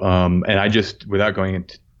so, and I just, without going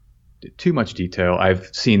into too much detail, I've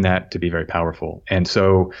seen that to be very powerful. And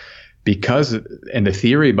so, and the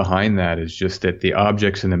theory behind that is just that the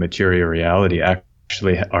objects in the material reality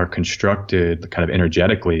actually are constructed kind of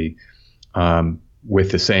energetically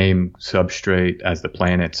with the same substrate as the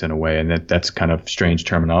planets in a way. And that's kind of strange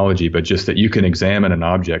terminology, but just that you can examine an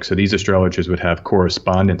object. So these astrologers would have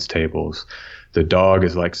correspondence tables. The dog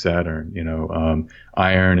is like Saturn,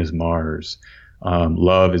 iron is Mars,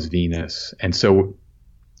 love is Venus. And so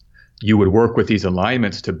you would work with these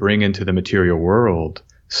alignments to bring into the material world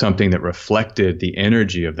something that reflected the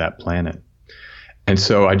energy of that planet. And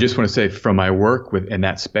so I just want to say, from my work in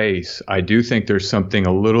that space, I do think there's something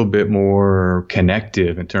a little bit more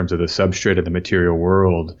connective in terms of the substrate of the material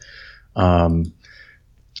world,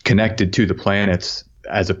 connected to the planets,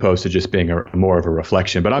 as opposed to just being more of a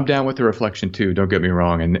reflection. But I'm down with the reflection too, don't get me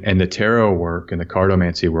wrong. And the tarot work and the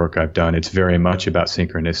cartomancy work I've done, it's very much about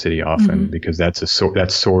synchronicity often, because that's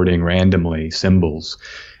sorting randomly symbols.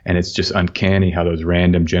 And it's just uncanny how those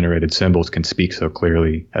random generated symbols can speak so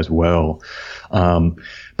clearly as well.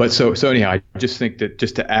 But so anyhow, I just think that,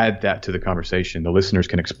 just to add that to the conversation, the listeners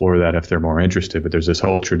can explore that if they're more interested. But there's this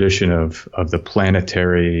whole tradition of the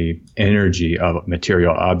planetary energy of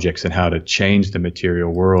material objects and how to change the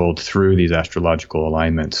material world through these astrological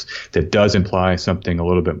alignments. That does imply something a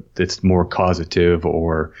little bit that's more causative,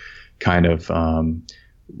 or kind of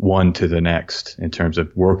one to the next in terms of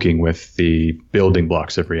working with the building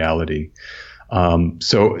blocks of reality.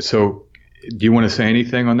 So do you want to say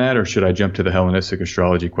anything on that, or should I jump to the Hellenistic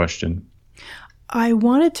astrology question? I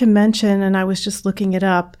wanted to mention, and I was just looking it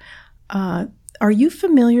up, are you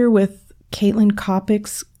familiar with Caitlin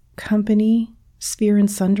Kopick's company, Sphere and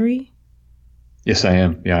Sundry? Yes, I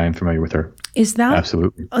am. Yeah, I am familiar with her.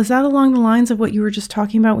 Absolutely. Is that along the lines of what you were just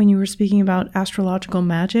talking about when you were speaking about astrological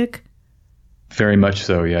magic? Very much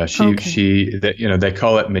so, yeah. They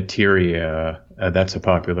call it materia. That's a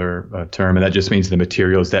popular term, and that just means the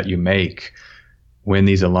materials that you make when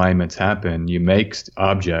these alignments happen. You make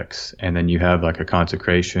objects, and then you have like a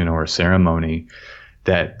consecration or a ceremony,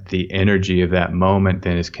 that the energy of that moment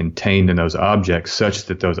then is contained in those objects, such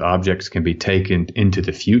that those objects can be taken into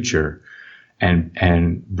the future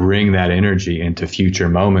and bring that energy into future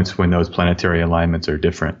moments when those planetary alignments are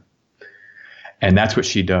different. And that's what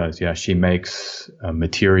she does. Yeah, she makes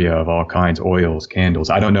materia of all kinds, oils, candles.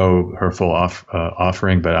 I don't know her full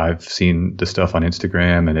offering, but I've seen the stuff on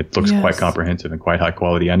Instagram, and it looks quite comprehensive and quite high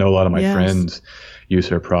quality. I know a lot of my friends use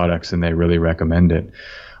her products, and they really recommend it.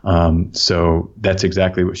 So that's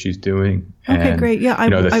exactly what she's doing. Okay, great. Yeah,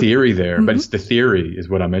 the theory there, but it's the theory is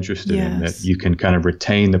what I'm interested in, that you can kind of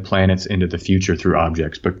retain the planets into the future through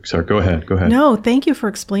objects. But sorry, go ahead. No, thank you for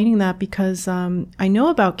explaining that, because I know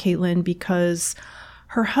about Caitlin because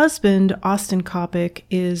her husband, Austin Coppock,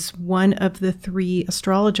 is one of the 3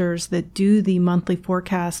 astrologers that do the monthly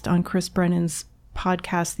forecast on Chris Brennan's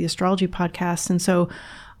podcast, the Astrology Podcast. And so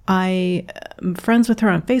I am friends with her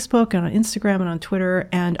on Facebook and on Instagram and on Twitter,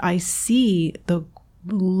 and I see the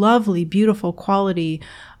lovely, beautiful quality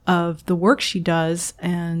of the work she does.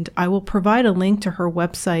 And I will provide a link to her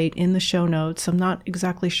website in the show notes. I'm not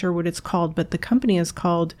exactly sure what it's called, but the company is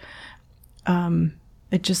called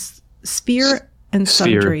Sphere and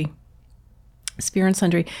Sundry. Sphere and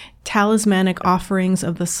Sundry, Talismanic Offerings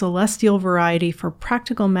of the Celestial Variety for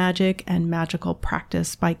Practical Magic and Magical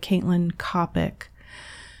Practice by Caitlin Coppock.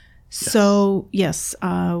 So yes,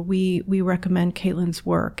 we recommend Caitlin's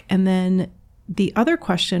work. And then the other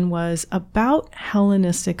question was about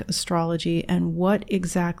Hellenistic astrology and what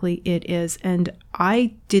exactly it is. And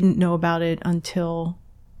I didn't know about it until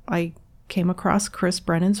I came across Chris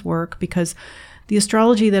Brennan's work, because the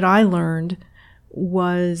astrology that I learned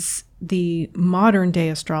was the modern day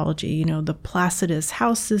astrology, the Placidus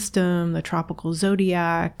house system, the tropical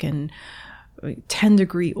zodiac, and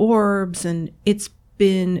 10-degree orbs. And it's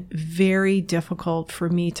been very difficult for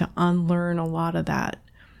me to unlearn a lot of that,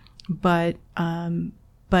 but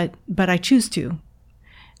I choose to.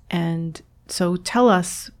 And so tell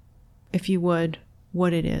us, if you would,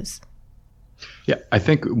 what it is. Yeah, I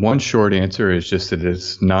think one short answer is just that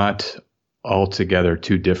it's not altogether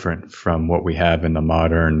too different from what we have in the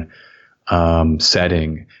modern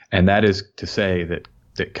setting, and that is to say that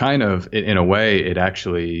kind of, in a way, it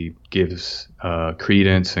actually gives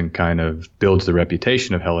credence and kind of builds the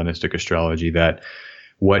reputation of Hellenistic astrology, that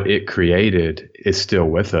what it created is still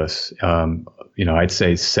with us. I'd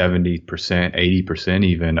say 70%, 80%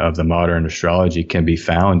 even of the modern astrology can be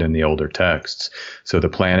found in the older texts. So the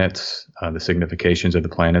planets, the significations of the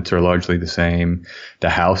planets are largely the same. The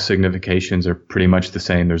house significations are pretty much the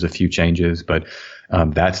same. There's a few changes, but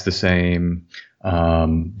that's the same.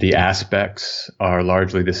 The aspects are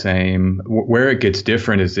largely the same. Where it gets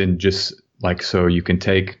different is in just like, so you can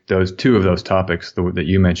take those 2 of those topics that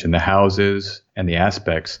you mentioned, the houses and the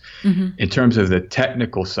aspects, in terms of the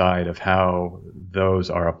technical side of how those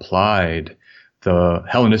are applied. The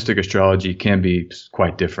Hellenistic astrology can be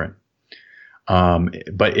quite different.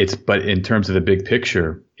 But in terms of the big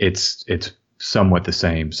picture, it's somewhat the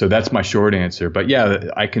same. So that's my short answer. But yeah,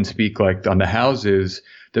 I can speak like on the houses.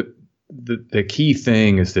 The key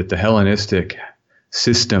thing is that the Hellenistic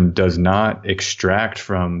system does not extract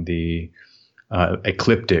from the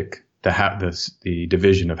ecliptic the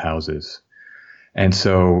division of houses, and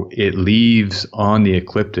so it leaves on the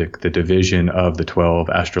ecliptic the division of the 12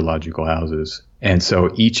 astrological houses, and so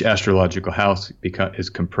each astrological house is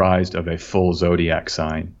comprised of a full zodiac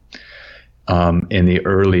sign in the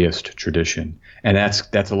earliest tradition. And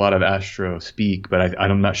that's a lot of astro speak, but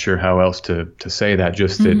I'm not sure how else to say that.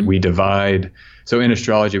 Just that we divide. So in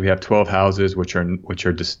astrology, we have 12 houses, which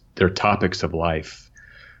are just, they're topics of life,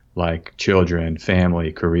 like children,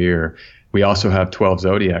 family, career. We also have 12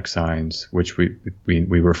 zodiac signs, which we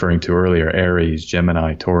were referring to earlier: Aries,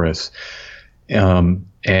 Gemini, Taurus. And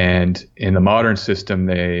in the modern system,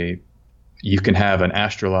 you can have an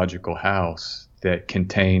astrological house that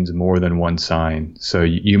contains more than one sign. So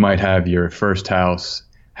you might have your first house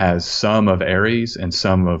has some of Aries and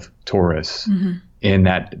some of Taurus in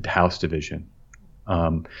that house division.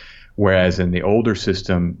 Whereas in the older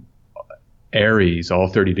system, Aries, all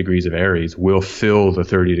 30 degrees of Aries, will fill the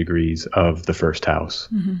 30 degrees of the first house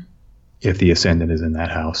if the ascendant is in that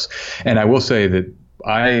house. And I will say that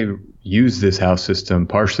I use this house system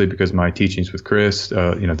partially because my teachings with Chris,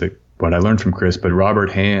 what I learned from Chris, but Robert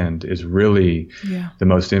Hand is really the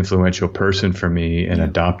most influential person for me in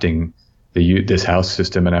adopting this house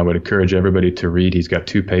system. And I would encourage everybody to read. He's got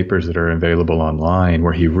 2 papers that are available online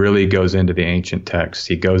where he really goes into the ancient texts.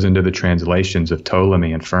 He goes into the translations of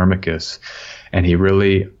Ptolemy and Firmicus, and he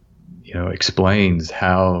really, explains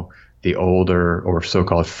how the older or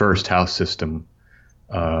so-called first house system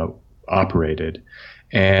operated.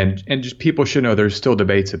 And just people should know there's still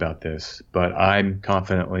debates about this, but I'm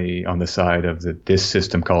confidently on the side of this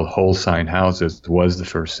system called whole sign houses was the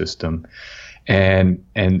first system. And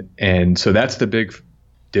so that's the big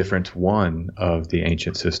difference, one, of the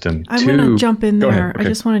ancient system. I want to jump in Go there. ahead. Okay. I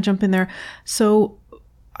just want to jump in there. So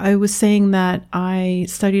I was saying that I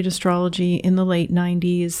studied astrology in the late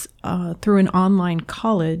 90s through an online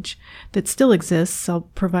college that still exists. I'll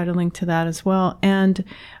provide a link to that as well. And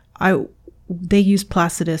they use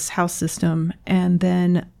Placidus house system. And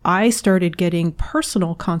then I started getting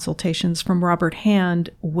personal consultations from Robert Hand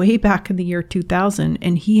way back in the year 2000.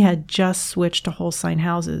 And he had just switched to whole sign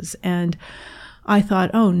houses. And I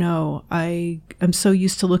thought, oh no, I am so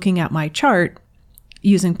used to looking at my chart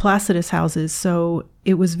using Placidus houses. So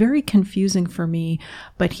it was very confusing for me,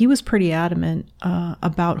 but he was pretty adamant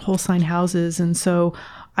about whole sign houses. And so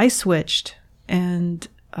I switched, and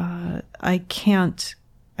I can't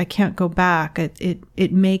go back.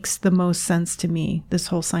 It makes the most sense to me, this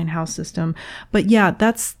whole sign house system. But yeah,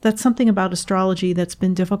 that's something about astrology that's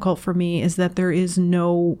been difficult for me, is that there is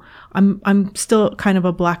no, I'm still kind of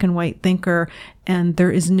a black and white thinker, and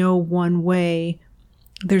there is no one way,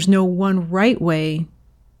 there's no one right way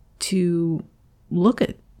to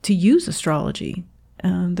use astrology.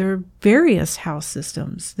 There are various house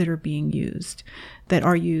systems that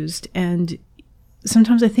are used. And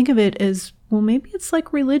sometimes I think of it as, well, maybe it's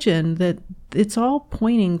like religion, that it's all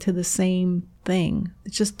pointing to the same thing.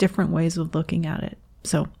 It's just different ways of looking at it.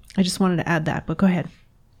 So I just wanted to add that, but go ahead.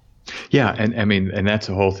 Yeah, and I mean, and that's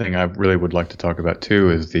a whole thing I really would like to talk about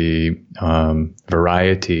too, is the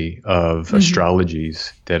variety of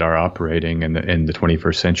astrologies that are operating in the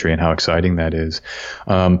 21st century, and how exciting that is.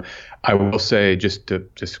 I will say,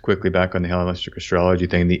 just quickly back on the Hellenistic astrology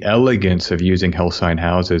thing, the elegance of using whole sign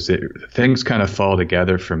houses, things kind of fall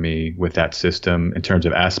together for me with that system in terms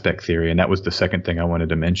of aspect theory, and that was the second thing I wanted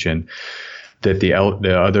to mention. That the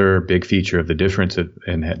other big feature of the difference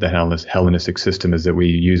in the Hellenistic system is that we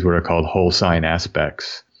use what are called whole sign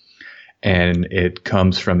aspects. And it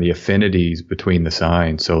comes from the affinities between the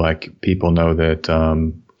signs. So like people know that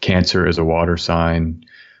Cancer is a water sign,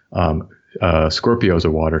 Scorpio is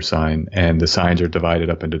a water sign, and the signs are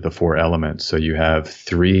divided up into the 4 elements. So you have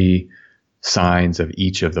 3 signs of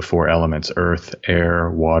each of the 4 elements: earth,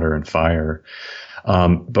 air, water, and fire.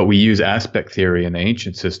 But we use aspect theory in the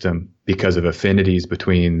ancient system because of affinities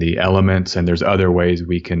between the elements, and there's other ways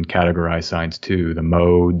we can categorize signs too, the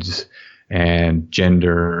modes and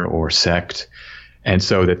gender or sect. And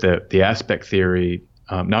so that the aspect theory,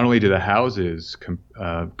 not only do the houses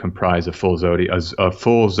comprise a full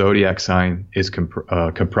zodiac sign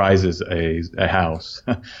comprises a house,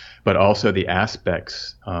 but also the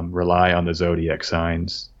aspects rely on the zodiac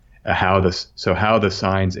signs. How the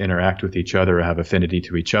signs interact with each other or have affinity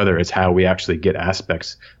to each other is how we actually get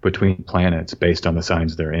aspects between planets based on the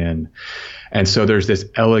signs they're in. And so there's this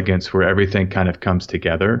elegance where everything kind of comes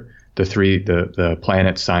together. The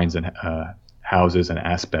planets, signs, and houses and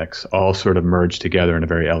aspects all sort of merge together in a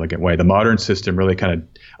very elegant way. The modern system really kind of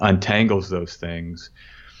untangles those things,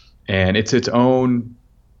 and it's its own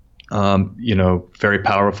very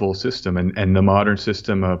powerful system. And the modern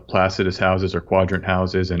system of Placidus houses or quadrant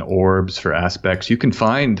houses and orbs for aspects, you can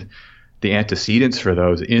find the antecedents for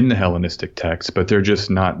those in the Hellenistic texts, but they're just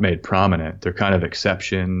not made prominent. They're kind of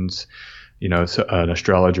exceptions. So an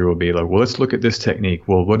astrologer will be like, well, let's look at this technique.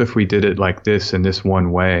 Well, what if we did it like this in this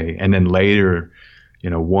one way? And then later,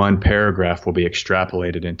 one paragraph will be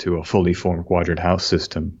extrapolated into a fully formed quadrant house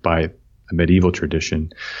system by a medieval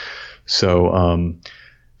tradition.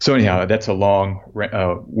 So anyhow, that's a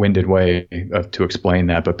long-winded way to explain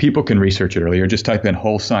that. But people can research it earlier. Just type in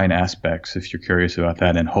whole sign aspects if you're curious about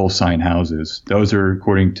that, and whole sign houses. Those are,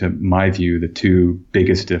 according to my view, the 2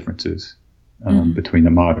 biggest differences between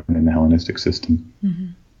the modern and the Hellenistic system. Mm-hmm.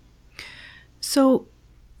 So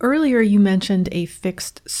earlier you mentioned a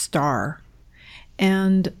fixed star.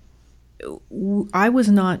 And I was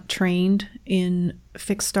not trained in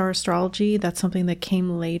fixed star astrology. That's something that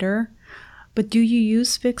came later. But do you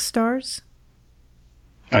use fixed stars?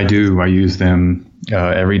 I do. I use them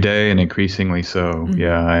every day, and increasingly so.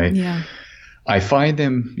 Mm-hmm. I find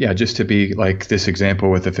them, just to be like this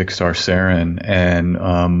example with the fixed star Saturn. And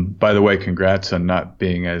by the way, congrats on not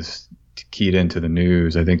being as keyed into the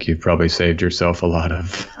news. I think you've probably saved yourself a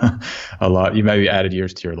lot. You maybe added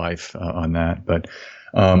years to your life on that, but.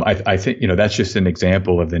 I think, that's just an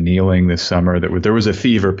example of the kneeling this summer. There was a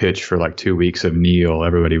fever pitch for like 2 weeks of kneel.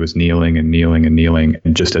 Everybody was kneeling and kneeling and kneeling,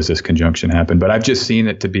 and just as this conjunction happened. But I've just seen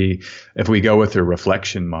it to be, if we go with the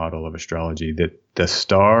reflection model of astrology, that the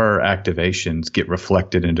star activations get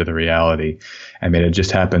reflected into the reality. I mean, it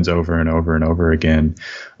just happens over and over and over again.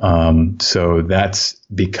 So that's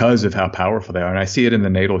because of how powerful they are. And I see it in the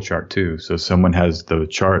natal chart too. So someone has the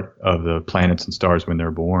chart of the planets and stars when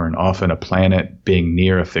they're born. Often a planet being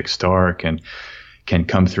near a fixed star can can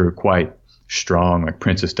come through quite strong. Like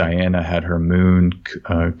Princess Diana had her moon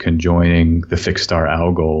conjoining the fixed star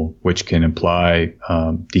Algol, which can imply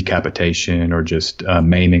decapitation or just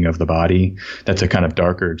maiming of the body. That's a kind of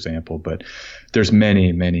darker example, but there's many.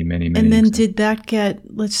 And then examples. Did that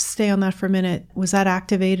let's stay on that for a minute. Was that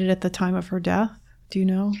activated at the time of her death? Do you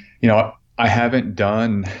know? I haven't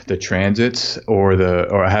done the transits or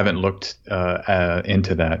I haven't looked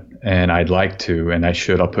into that, and I'd like to, and I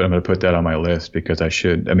should. I'm going to put that on my list because I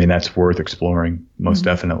should. I mean, that's worth exploring, most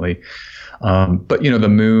definitely. But the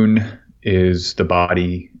moon is the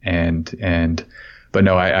body, but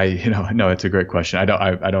no, no, it's a great question.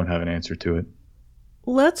 I don't have an answer to it.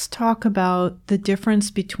 Let's talk about the difference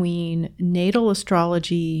between natal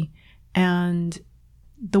astrology and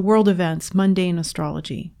the world events, mundane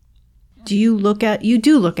astrology. You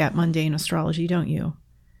do look at mundane astrology, don't you?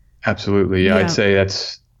 Absolutely. Yeah. I'd say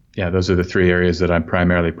those are the three areas that I'm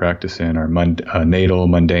primarily practicing are natal,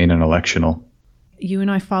 mundane, and electional. You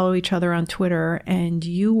and I follow each other on Twitter, and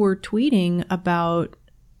you were tweeting about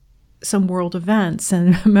some world events.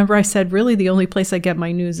 And remember I said, really the only place I get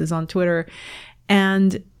my news is on Twitter.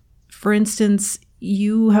 And for instance,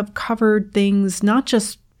 you have covered things not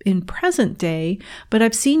just in present day, but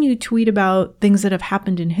I've seen you tweet about things that have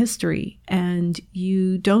happened in history, and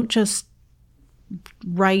you don't just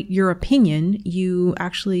write your opinion, you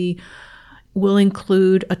actually will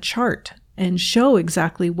include a chart and show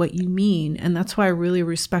exactly what you mean. And that's why I really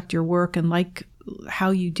respect your work and like how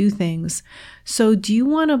you do things. So do you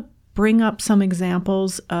want to bring up some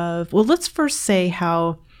examples of, well, let's first say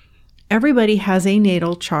how everybody has a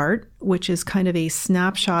natal chart, which is kind of a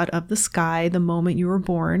snapshot of the sky the moment you were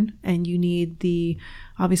born, and you need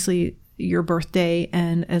obviously your birthday,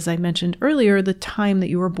 and as I mentioned earlier, the time that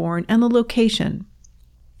you were born and the location.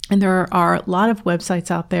 And there are a lot of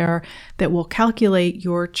websites out there that will calculate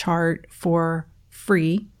your chart for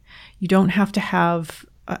free. You don't have to have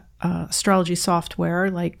astrology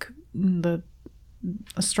software like the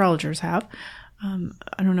astrologers have.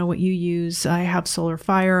 I don't know what you use. I have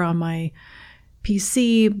SolarFire on my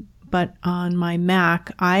PC, but on my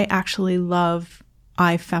Mac, I actually love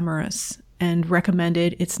iFemeris and recommend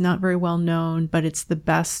it. It's not very well known, but it's the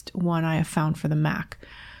best one I have found for the Mac.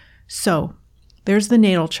 So there's the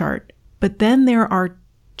natal chart, but then there are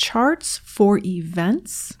charts for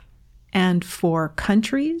events and for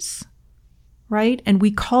countries, right? And we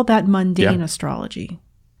call that mundane astrology.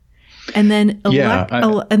 And then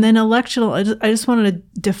electional, I just wanted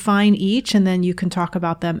to define each, and then you can talk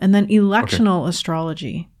about them. And then electional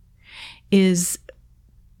astrology is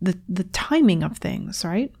the timing of things,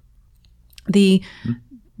 right? The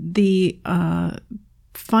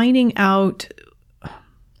finding out,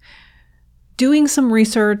 doing some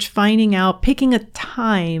research, finding out, picking a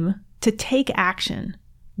time to take action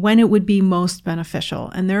when it would be most beneficial.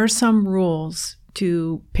 And there are some rules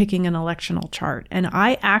to picking an electional chart. And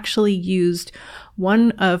I actually used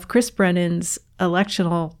one of Chris Brennan's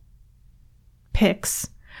electional picks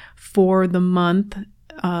for the month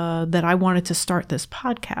that I wanted to start this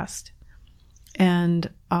podcast. And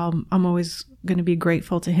I'm always going to be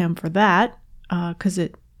grateful to him for that because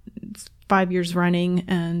it's 5 years running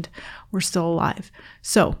and we're still alive.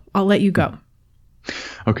 So I'll let you go.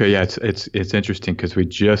 Okay, yeah, it's interesting because we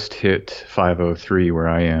just hit 5:03 where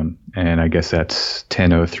I am, and I guess that's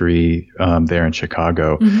 10:03 there in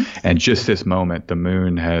Chicago. Mm-hmm. And just this moment, the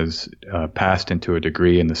moon has passed into a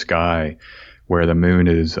degree in the sky where the moon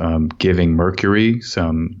is giving Mercury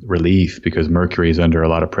some relief because Mercury is under a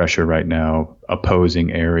lot of pressure right now,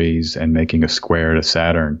 opposing Aries and making a square to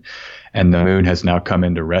Saturn. And the moon has now come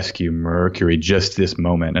in to rescue Mercury just this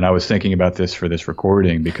moment. And I was thinking about this for this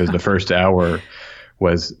recording because the first hour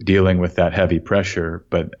was dealing with that heavy pressure.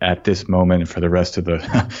 But at this moment, for the rest of the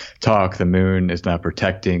talk, the moon is now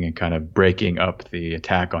protecting and kind of breaking up the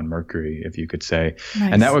attack on Mercury, if you could say.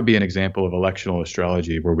 Nice. And that would be an example of electional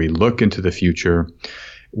astrology where we look into the future.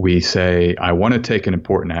 We say, I want to take an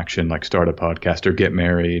important action like start a podcast or get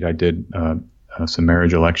married. I did some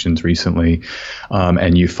marriage elections recently.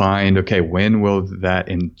 And you find, okay, when will that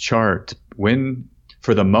in chart,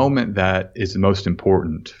 for the moment that is most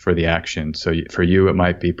important for the action. So for you, it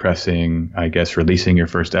might be pressing, I guess, releasing your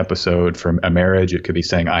first episode. For a marriage, it could be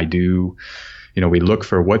saying, I do. We look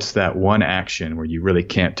for what's that one action where you really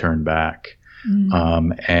can't turn back.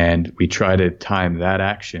 Mm-hmm. And we try to time that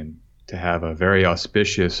action to have a very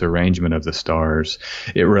auspicious arrangement of the stars.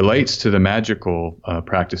 It relates to the magical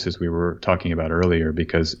practices we were talking about earlier,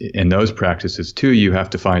 because in those practices too, you have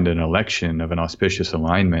to find an election of an auspicious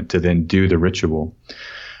alignment to then do the ritual.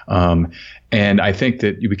 And I think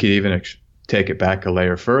that we could even take it back a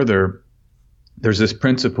layer further. there's this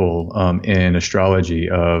principle in astrology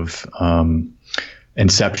of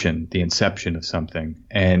inception, the inception of something.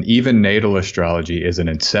 And even natal astrology is an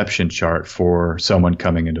inception chart for someone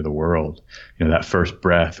coming into the world. That first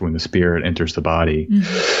breath when the spirit enters the body,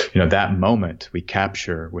 that moment we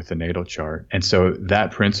capture with the natal chart. And so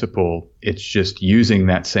that principle, it's just using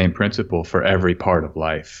that same principle for every part of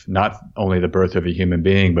life, not only the birth of a human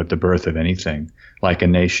being, but the birth of anything, like a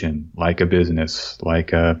nation, like a business,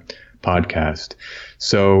 like a podcast.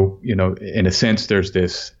 So, in a sense, there's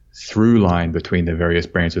this through line between the various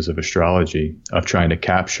branches of astrology of trying to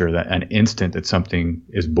capture that an instant that something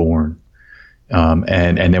is born.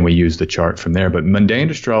 And then we use the chart from there. But mundane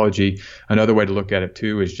astrology, another way to look at it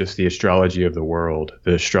too, is just the astrology of the world,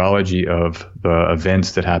 the astrology of the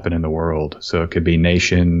events that happen in the world. So it could be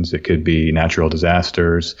nations, it could be natural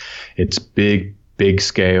disasters. It's big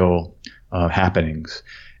scale happenings.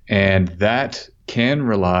 And that can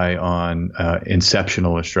rely on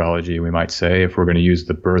inceptional astrology, we might say, if we're going to use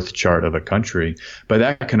the birth chart of a country. But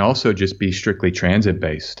that can also just be strictly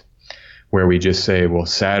transit-based, where we just say, well,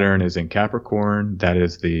 Saturn is in Capricorn. That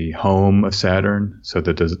is the home of Saturn. So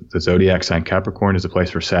the zodiac sign Capricorn is a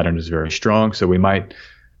place where Saturn is very strong. So we might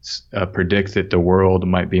predict that the world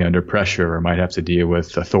might be under pressure or might have to deal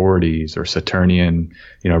with authorities or Saturnian,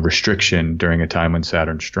 restriction during a time when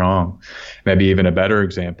Saturn's strong. Maybe even a better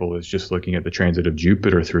example is just looking at the transit of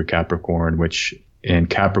Jupiter through Capricorn, which in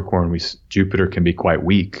Capricorn, Jupiter can be quite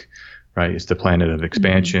weak, right? It's the planet of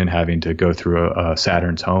expansion, having to go through a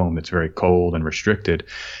Saturn's home that's very cold and restricted.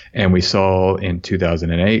 And we saw in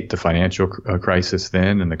 2008, the financial crisis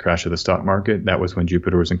then and the crash of the stock market. That was when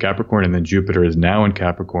Jupiter was in Capricorn. And then Jupiter is now in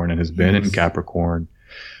Capricorn and has been in Capricorn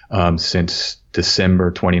since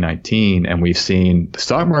December 2019. And we've seen the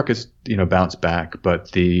stock market's, bounce back,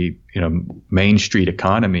 but the, Main Street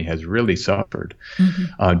economy has really suffered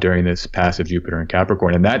during this passive Jupiter in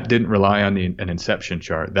Capricorn. And that didn't rely on an inception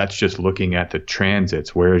chart. That's just looking at the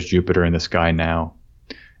transits. Where is Jupiter in the sky now?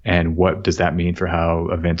 And what does that mean for how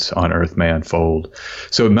events on Earth may unfold?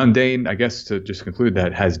 So mundane, I guess to just conclude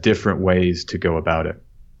that, has different ways to go about it.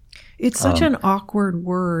 It's such an awkward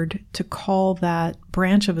word to call that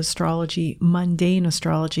branch of astrology mundane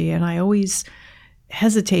astrology. And I always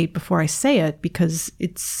hesitate before I say it because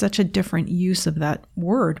it's such a different use of that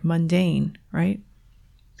word, mundane, right?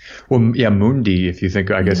 Well, yeah, mundi, if you think,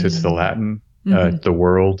 I guess it's the Latin, the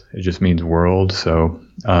world. It just means world. So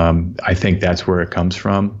I think that's where it comes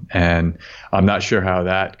from. And I'm not sure how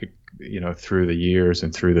that, through the years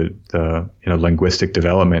and through the linguistic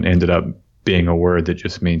development ended up being a word that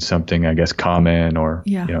just means something, I guess, common or,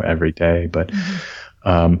 every day. But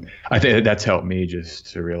I think that's helped me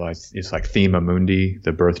just to realize it's like Thema Mundi,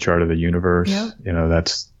 the birth chart of the universe. Yep.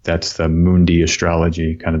 That's the Mundi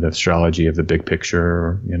astrology, kind of the astrology of the big picture,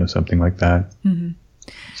 or, something like that. Mm-hmm.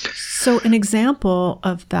 So an example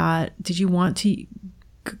of that, did you want to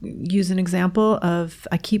use an example of,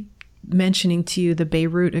 I keep mentioning to you the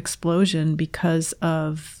Beirut explosion because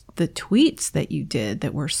of the tweets that you did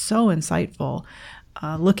that were so insightful,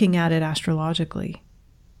 looking at it astrologically.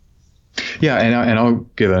 Yeah, and I'll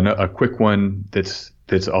give a quick one that's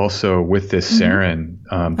also with this Saturn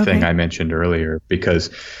thing I mentioned earlier, because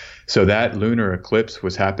so that lunar eclipse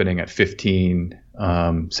was happening at 15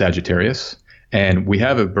 Sagittarius, and we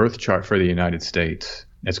have a birth chart for the United States.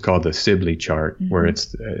 It's called the Sibley chart, where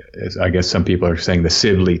it's I guess some people are saying the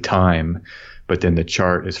Sibley time, but then the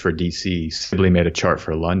chart is for DC. Sibley made a chart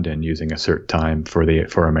for London using a certain time for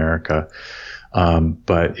America.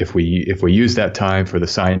 But if we use that time for the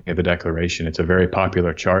signing of the declaration, it's a very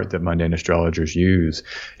popular chart that mundane astrologers use.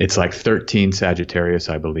 It's like 13 Sagittarius,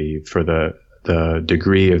 I believe, for the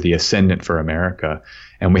degree of the ascendant for America.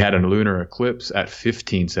 And we had a lunar eclipse at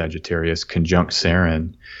 15 Sagittarius conjunct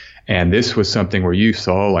Saturn. And this was something where you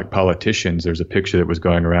saw, like, politicians. There's a picture that was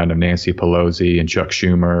going around of Nancy Pelosi and Chuck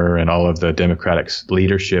Schumer and all of the Democratic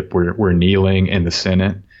leadership were kneeling in the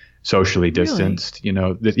Senate, socially distanced.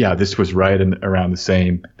 Really? This was right around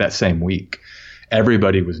that same week.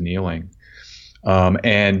 Everybody was kneeling.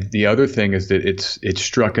 And the other thing is that it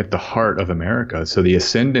struck at the heart of America. So the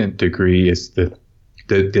ascendant degree is the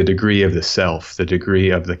degree of the self, the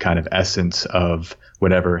degree of the kind of essence of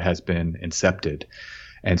whatever has been incepted.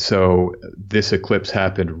 And so this eclipse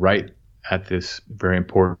happened right at this very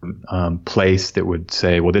important place that would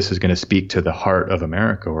say, well, this is going to speak to the heart of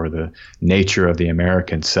America, or the nature of the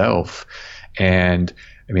American self. And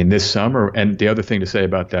I mean, this summer, and the other thing to say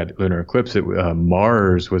about that lunar eclipse,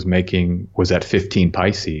 Mars was at 15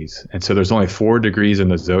 Pisces. And so there's only 4 degrees in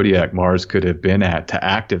the zodiac Mars could have been at to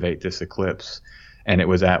activate this eclipse. And it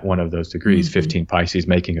was at one of those degrees, 15 Pisces,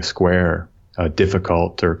 making a square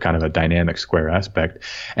difficult or kind of a dynamic square aspect.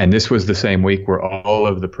 And this was the same week where all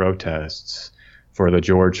of the protests for the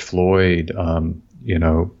George Floyd,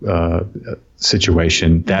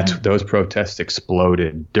 situation, those protests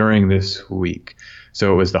exploded during this week.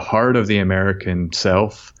 So it was the heart of the American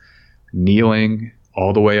self kneeling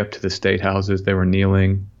all the way up to the state houses. They were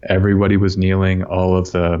kneeling. Everybody was kneeling.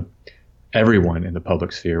 Everyone in the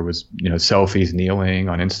public sphere was, selfies kneeling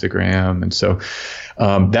on Instagram. And so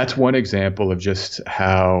that's one example of just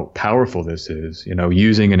how powerful this is,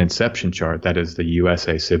 using an inception chart, that is the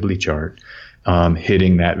USA Sibley chart,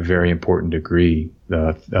 hitting that very important degree,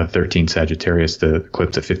 the 13 Sagittarius, the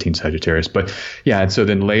eclipse at 15 Sagittarius. But yeah, and so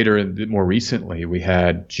then later, more recently, we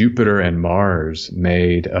had Jupiter and Mars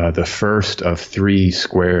made the first of 3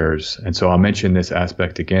 squares. And so I'll mention this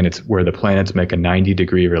aspect again. It's where the planets make a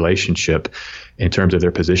 90-degree relationship in terms of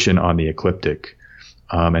their position on the ecliptic.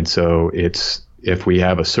 And so if we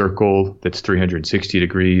have a circle that's 360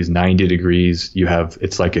 degrees, 90 degrees,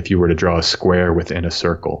 it's like if you were to draw a square within a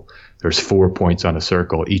circle. There's 4 points on a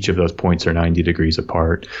circle. Each of those points are 90 degrees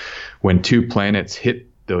apart. When 2 planets hit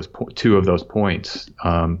those 2 of those points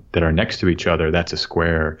that are next to each other, that's a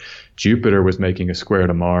square. Jupiter was making a square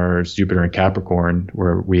to Mars. Jupiter in Capricorn,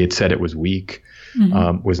 where we had said it was weak,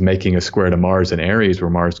 was making a square to Mars in Aries, where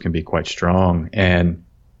Mars can be quite strong. And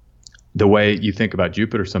the way you think about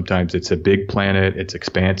Jupiter, sometimes it's a big planet, it's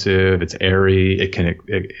expansive, it's airy,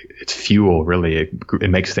 it's fuel, really. It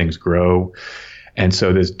makes things grow. And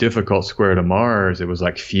so this difficult square to Mars, it was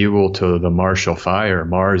like fuel to the martial fire.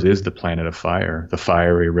 Mars is the planet of fire, the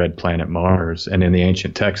fiery red planet Mars. And in the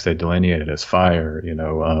ancient texts, they delineate it as fire.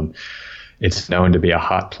 It's known to be a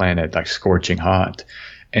hot planet, like scorching hot.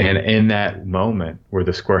 And in that moment where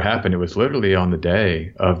the square happened, it was literally on the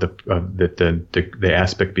day that the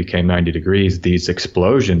aspect became 90 degrees, these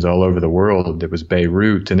explosions all over the world. It was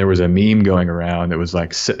Beirut, and there was a meme going around that was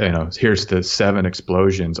like, here's the 7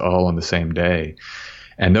 explosions all on the same day.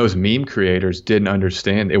 And those meme creators didn't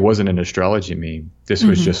understand. It wasn't an astrology meme. This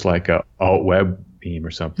was just like a alt-web meme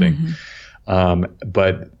or something.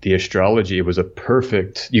 But the astrology, it was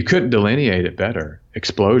you couldn't delineate it better.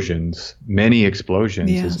 Explosions, many explosions,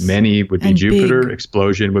 as many would be Jupiter, big.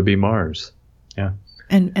 Explosion would be Mars. Yeah.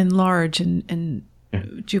 And large and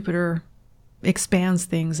Jupiter expands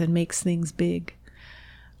things and makes things big.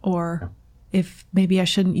 Or if maybe I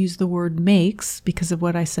shouldn't use the word makes because of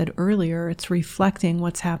what I said earlier, it's reflecting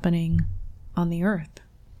what's happening on the earth.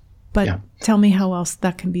 But tell me how else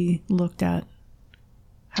that can be looked at.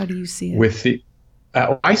 How do you see it?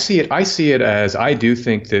 I see it as, I do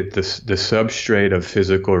think that the substrate of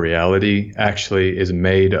physical reality actually is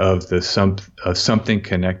made of something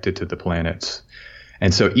connected to the planets.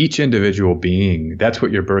 And so each individual being, that's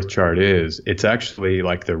what your birth chart is. It's actually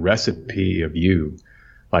like the recipe of you.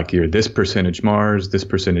 Like you're this percentage Mars, this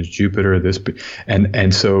percentage Jupiter,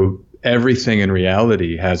 and so everything in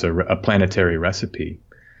reality has a planetary recipe.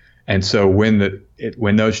 And so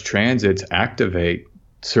when those transits activate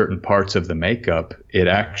certain parts of the makeup, it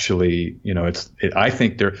actually,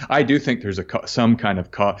 I do think there's some kind of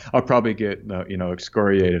I'll probably get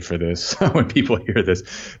excoriated for this when people hear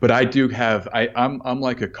this, but I do have I'm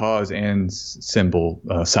like a cause and symbol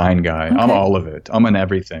sign guy. Okay. I'm all of it. I'm an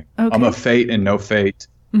everything. Okay. I'm a fate and no fate,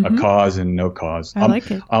 a cause and no cause. I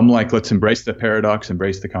like it. I'm like, let's embrace the paradox,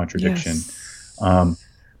 embrace the contradiction. Yes.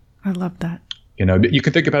 I love that. You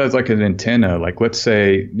can think about it as like an antenna. Like, let's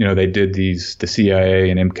say, they did the CIA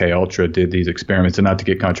and MK Ultra did these experiments, and not to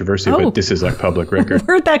get controversial, but this is like public record.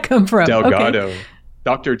 Where'd that come from?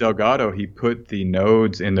 Dr. Delgado, he put the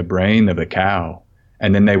nodes in the brain of the cow,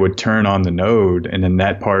 and then they would turn on the node, and then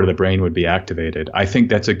that part of the brain would be activated. I think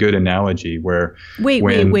that's a good analogy where Wait.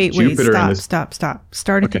 Stop.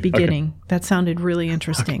 Start at the beginning. Okay. That sounded really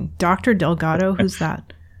interesting. Okay. Dr. Delgado, who's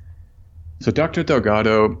that? So Dr.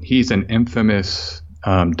 Delgado, he's an infamous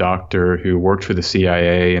doctor who worked for the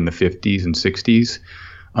CIA in the 50s and 60s.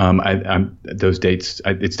 Those dates,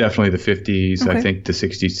 it's definitely the 50s, okay. I think the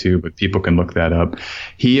 60s too, but people can look that up.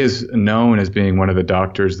 He is known as being one of the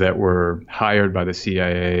doctors that were hired by the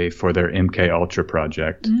CIA for their MK Ultra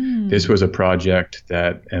project. This was a project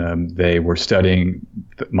that they were studying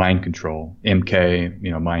mind control, MK,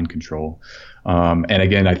 mind control. And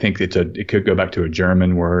again, I think it could go back to a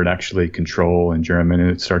German word, actually, control in German,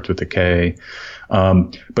 and it starts with a K.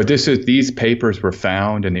 But these papers were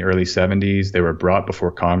found in the early 70s. They were brought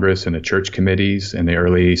before Congress and the church committees in the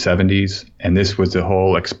early 70s. And this was the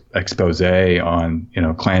whole expose on,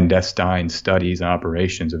 clandestine studies and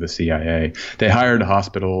operations of the CIA. They hired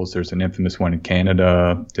hospitals. There's an infamous one in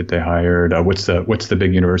Canada that they hired. What's the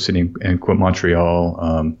big university in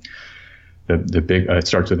Montreal? the big, it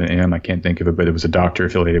starts with an M. I can't think of it, but it was a doctor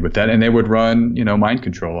affiliated with that. And they would run, mind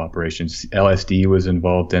control operations. LSD was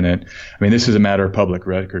involved in it. I mean, this is a matter of public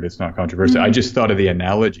record. It's not controversial. Mm-hmm. I just thought of the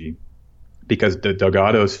analogy because the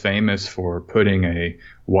Delgado is famous for putting a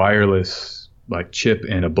wireless like chip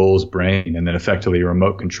in a bull's brain and then effectively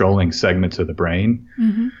remote controlling segments of the brain.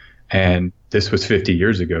 Mm-hmm. And this was 50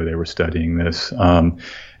 years ago they were studying this.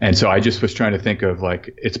 And so I just was trying to think of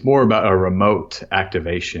like, it's more about a remote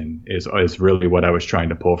activation is really what I was trying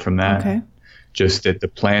to pull from that. Okay. Just that the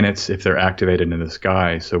planets, if they're activated in the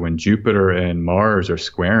sky, so when Jupiter and Mars are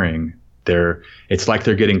squaring, it's like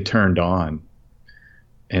they're getting turned on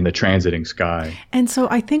in the transiting sky. And so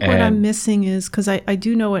I think what I'm missing is, because I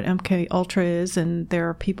do know what MK Ultra is, and there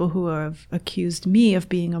are people who have accused me of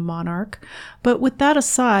being a monarch. But with that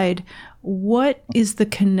aside, what is the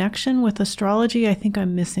connection with astrology? I think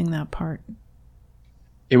I'm missing that part.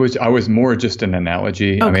 I was more just an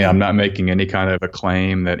analogy. Okay. I mean, I'm not making any kind of a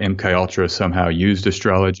claim that MK Ultra somehow used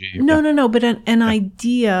astrology. No, but an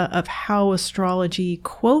idea of how astrology,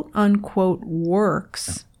 quote unquote,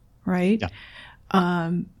 works, right? Yeah.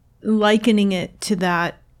 Likening it to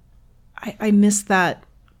that, I miss that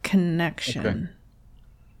connection. Okay.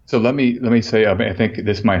 So let me say, I think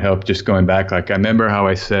this might help just going back. Like I remember how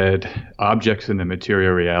I said objects in the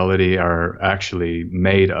material reality are actually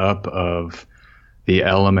made up of the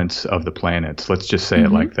elements of the planets. Let's just say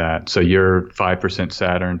it like that. So you're 5%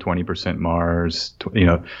 Saturn, 20% Mars,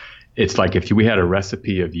 it's like if we had a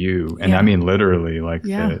recipe of you, and I mean literally like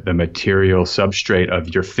the material substrate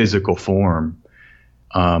of your physical form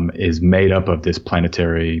is made up of this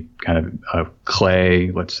planetary kind of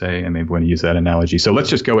clay, let's say. I mean, we want to use that analogy. So let's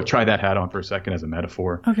just try that hat on for a second as a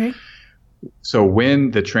metaphor. Okay. So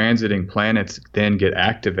when the transiting planets then get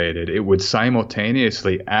activated, it would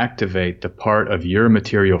simultaneously activate the part of your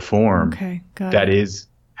material form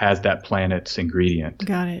has that planet's ingredient.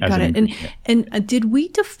 Got it. And did we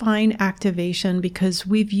define activation? Because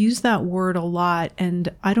we've used that word a lot, and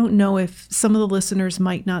I don't know if some of the listeners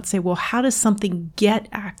might not say, well, how does something get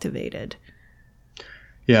activated?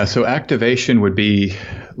 Yeah, so activation would be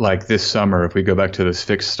like this summer, if we go back to this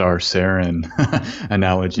fixed star Saturn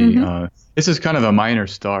analogy. This is kind of a minor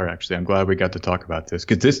star, actually. I'm glad we got to talk about this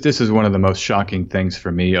because this is one of the most shocking things for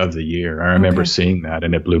me of the year. I remember seeing that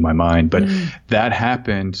and it blew my mind. But that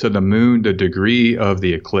happened. So the moon, the degree of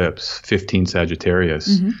the eclipse, 15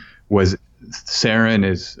 Sagittarius, was Saturn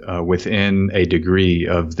is within a degree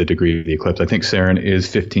of the eclipse. I think Saturn is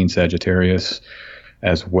 15 Sagittarius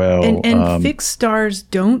as well. And fixed stars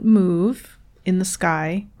don't move in the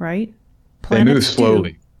sky, right? Planets they move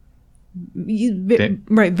slowly.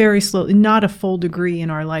 Right, very slowly. Not a full degree in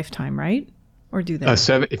our lifetime, right? Or do they?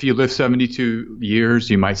 If you live 72 years,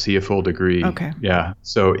 you might see a full degree. Okay. Yeah.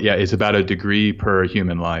 So it's about a degree per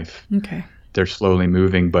human life. Okay. They're slowly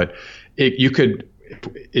moving, but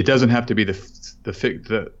it doesn't have to be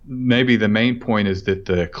maybe the main point is that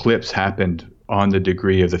the eclipse happened on the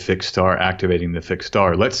degree of the fixed star activating the fixed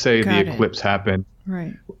star. Let's say the eclipse happened.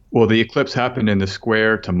 Right. Well, the eclipse happened in the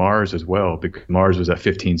square to Mars as well because Mars was at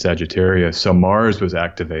 15 Sagittarius. So Mars was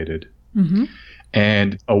activated.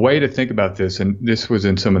 And a way to think about this, and this was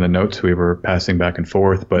in some of the notes we were passing back and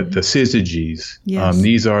forth, but the syzygies,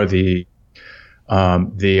 these are the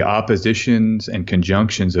oppositions and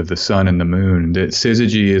conjunctions of the sun and the moon. The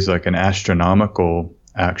syzygy is like an astronomical,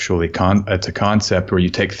 it's a concept where you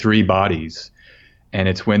take three bodies, and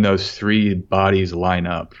it's when those three bodies line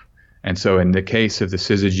up. And so in the case of the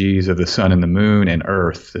syzygies of the sun and the moon and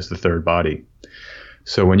Earth is the third body.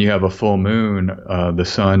 So when you have a full moon, the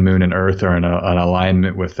sun, moon, and Earth are in an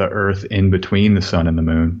alignment with the Earth in between the sun and the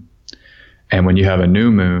moon. And when you have a new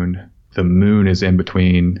moon, the moon is in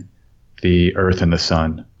between the Earth and the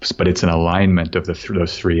sun, but it's an alignment of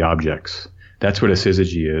those three objects. That's what a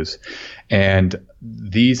syzygy is. And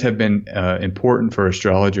these have been important for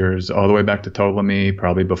astrologers all the way back to Ptolemy,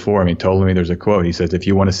 probably before. I mean, Ptolemy, there's a quote. He says, if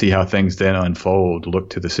you want to see how things then unfold,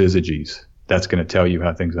 look to the syzygies. That's going to tell you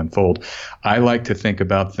how things unfold. I like to think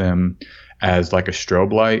about them as like a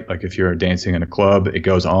strobe light. Like if you're dancing in a club, it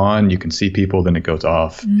goes on, you can see people, then it goes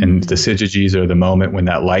off. And the syzygies are the moment when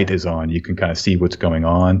that light is on. You can kind of see what's going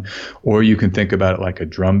on. Or you can think about it like a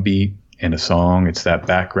drum beat in a song. It's that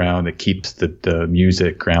background that keeps the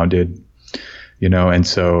music grounded, and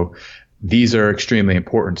so these are extremely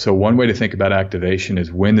important. So one way to think about activation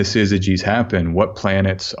is when the syzygies happen, what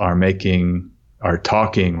planets are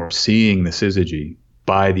talking or seeing the syzygy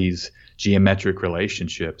by these geometric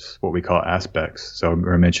relationships, what we call aspects. So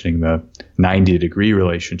we're mentioning the 90-degree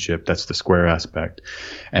relationship, that's the square aspect.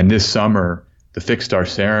 And this summer, the fixed star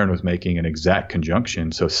Saturn was making an exact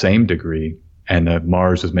conjunction, so same degree, and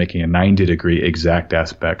Mars was making a 90-degree exact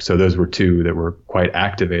aspect. So those were two that were quite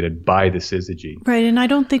activated by the syzygy. Right. And I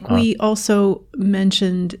don't think we also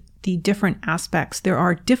mentioned the different aspects. There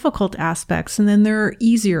are difficult aspects, and then there are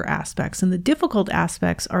easier aspects. And the difficult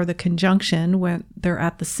aspects are the conjunction when they're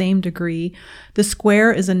at the same degree. The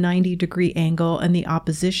square is a 90-degree angle, and the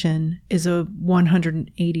opposition is a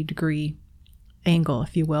 180-degree angle,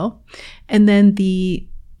 if you will. And then the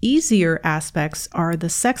easier aspects are the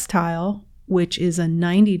sextile, which is a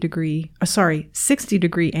 60-degree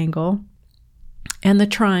angle, and the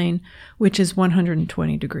trine, which is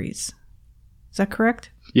 120 degrees. Is that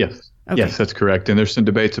correct? Yes. Okay. Yes, that's correct. And there's some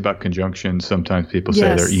debates about conjunctions. Sometimes people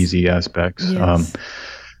say they're easy aspects. Yes.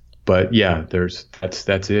 But yeah,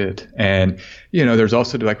 that's it. And, there's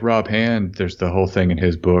also, like Rob Hand, there's the whole thing in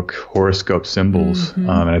his book, Horoscope Symbols. And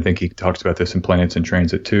I think he talks about this in Planets in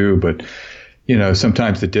Transit too. But,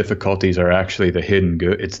 sometimes the difficulties are actually the hidden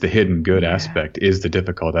good. It's the hidden good aspect is the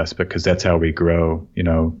difficult aspect, because that's how we grow.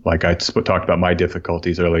 Like I talked about my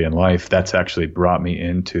difficulties early in life. That's actually brought me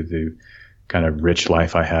into the kind of rich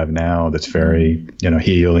life I have now that's very,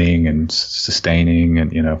 healing and sustaining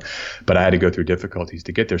and, but I had to go through difficulties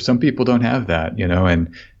to get there. Some people don't have that,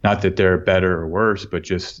 and not that they're better or worse, but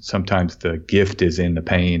just sometimes the gift is in the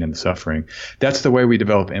pain and the suffering. That's the way we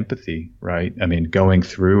develop empathy, right? I mean, going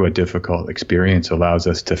through a difficult experience allows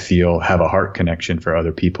us to have a heart connection for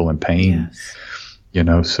other people in pain,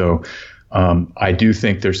 so I do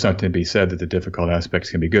think there's something to be said that the difficult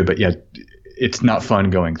aspects can be good, but yet it's not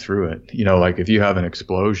fun going through it. Like if you have an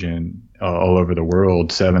explosion all over the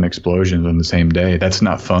world, 7 explosions on the same day, that's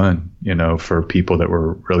not fun, for people that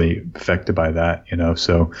were really affected by that,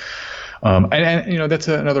 So, and that's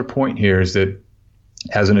another point here is that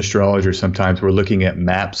as an astrologer, sometimes we're looking at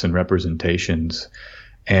maps and representations,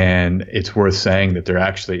 and it's worth saying that there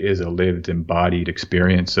actually is a lived, embodied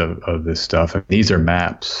experience of this stuff. And these are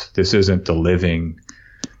maps. This isn't the living.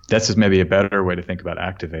 This is maybe a better way to think about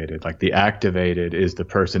activated. Like the activated is the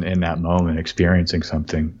person in that moment experiencing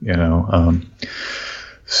something,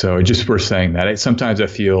 So just worth saying that. Sometimes I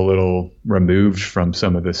feel a little removed from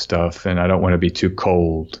some of this stuff, and I don't want to be too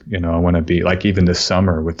cold. I want to be like even this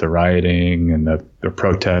summer with the rioting and the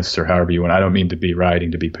protests or however you want. I don't mean to be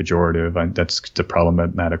rioting to be pejorative. That's a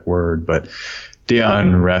problematic word, but the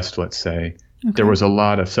unrest, let's say. Okay. There was a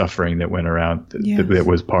lot of suffering that went around that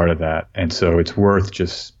was part of that. And so it's worth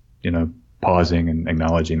just, pausing and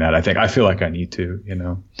acknowledging that. I feel like I need to,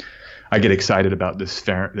 I get excited about this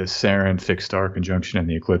Saturn fixed star conjunction and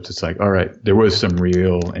the eclipse. It's like, all right, there was some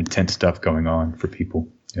real intense stuff going on for people,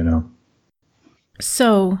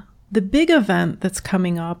 So the big event that's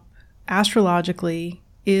coming up astrologically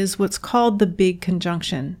is what's called the big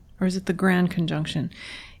conjunction, or is it the grand conjunction?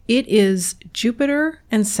 It is Jupiter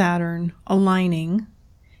and Saturn aligning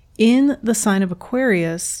in the sign of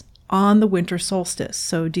Aquarius on the winter solstice.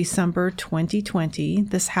 So December 2020,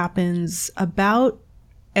 this happens about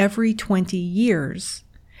every 20 years,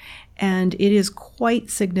 and it is quite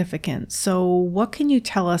significant. So what can you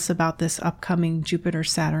tell us about this upcoming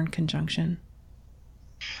Jupiter-Saturn conjunction?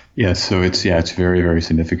 Yeah, so it's very, very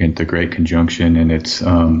significant, the Great Conjunction, and it's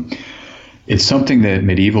something that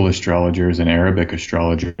medieval astrologers and Arabic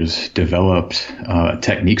astrologers developed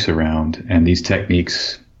techniques around, and these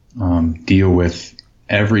techniques deal with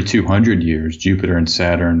every 200 years, Jupiter and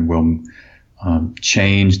Saturn will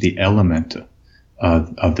change the element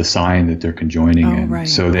of the sign that they're conjoining in. Right,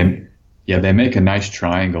 so they make a nice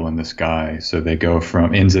triangle in the sky. So they go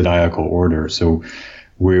from in zodiacal order. So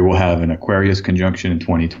we will have an Aquarius conjunction in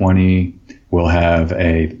 2020. We'll have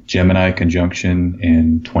a Gemini conjunction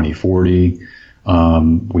in 2040.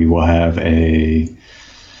 We will have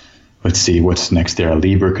let's see, what's next there? A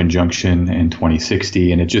Libra conjunction in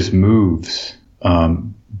 2060. And it just moves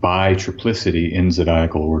by triplicity in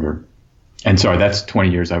zodiacal order. And sorry, that's 20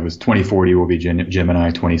 years. 2040 will be Gemini,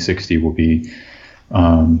 2060 will be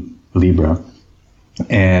Libra.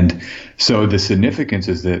 And so the significance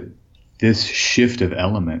is that this shift of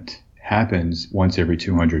element happens once every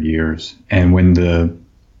 200 years. And when the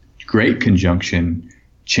Great Conjunction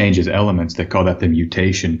changes elements, they call that the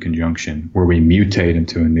mutation conjunction, where we mutate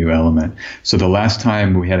into a new element. So the last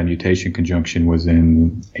time we had a mutation conjunction was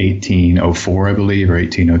in 1804, I believe, or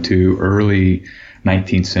 1802, early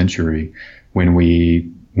 19th century, when we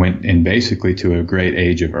went in basically to a great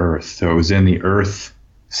age of Earth. So it was in the Earth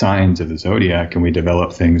signs of the zodiac, and we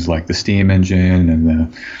developed things like the steam engine and the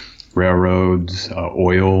railroads.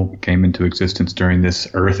 Oil came into existence during this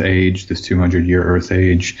Earth age, this 200-year Earth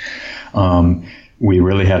age. We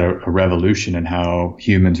really had a revolution in how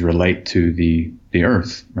humans relate to the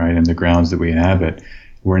Earth, right, and the grounds that we inhabit.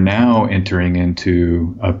 we're now entering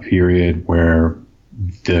into a period where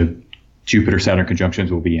the Jupiter-Saturn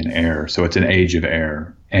conjunctions will be in air. So it's an age of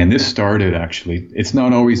air. And this started actually, it's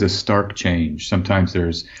not always a stark change. Sometimes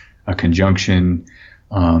there's a conjunction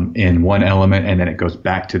in one element and then it goes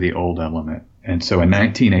back to the old element. And so in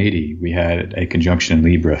 1980, we had a conjunction in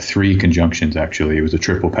Libra, 3 conjunctions actually. It was a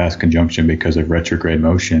triple pass conjunction because of retrograde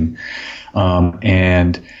motion.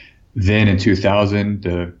 And then in 2000,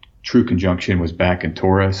 the true conjunction was back in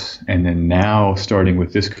Taurus. And then now, starting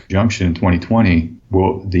with this conjunction in 2020,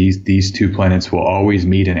 these 2 planets will always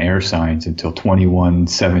meet in air signs until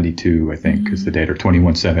 2172, I think, is the date, or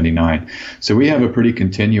 2179. So we have a pretty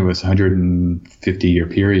continuous 150-year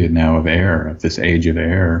period now of air, of this age of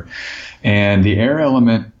air. And the air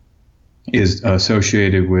element is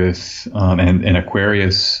associated with, and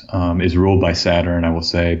Aquarius is ruled by Saturn, I will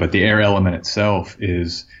say, but the air element itself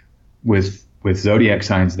is with zodiac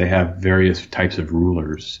signs, they have various types of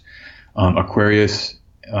rulers. Aquarius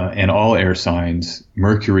and all air signs,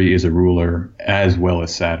 Mercury is a ruler as well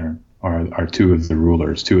as Saturn are 2 of the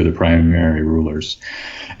rulers, 2 of the primary rulers.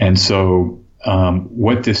 And so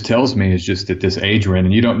what this tells me is just that this age we're in,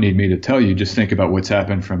 and you don't need me to tell you, just think about what's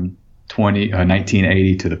happened from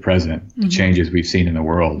 1980 to the present, the changes we've seen in the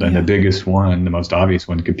world. And the biggest one, the most obvious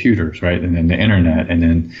one, computers, right? And then the internet, and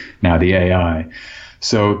then now the AI.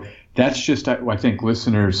 So that's just, I think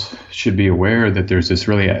listeners should be aware that there's this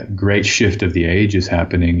really great shift of the ages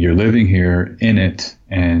happening. You're living here in it,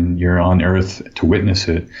 and you're on Earth to witness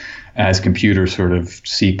it as computers sort of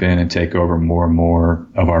seep in and take over more and more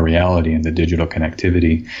of our reality and the digital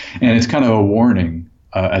connectivity. And it's kind of a warning,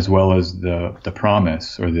 as well as the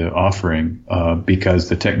promise or the offering, because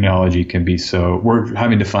the technology can be we're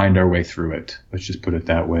having to find our way through it. Let's just put it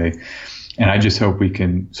that way. And I just hope we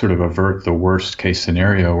can sort of avert the worst case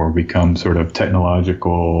scenario or become sort of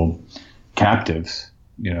technological captives,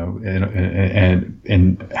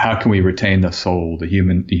 and how can we retain the soul, the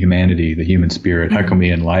humanity, the human spirit? How can we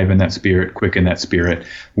enliven that spirit, quicken that spirit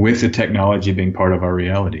with the technology being part of our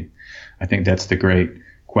reality? I think that's the great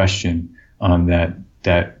question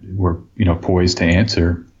that we're, poised to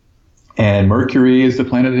answer. And Mercury is the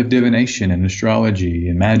planet of divination and astrology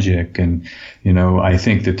and magic. And, I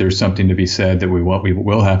think that there's something to be said that we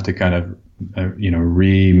will have to kind of,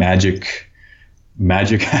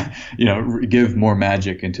 give more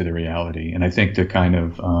magic into the reality. And I think the kind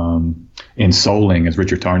of ensouling, as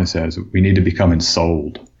Richard Tarnas says, we need to become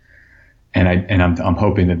ensouled. And I'm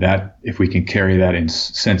hoping that if we can carry that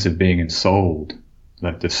sense of being ensouled,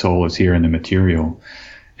 that the soul is here in the material,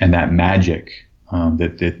 and that magic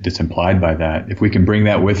that's implied by that, if we can bring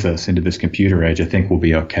that with us into this computer age, I think we'll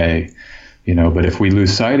be okay. But if we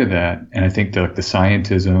lose sight of that, and I think the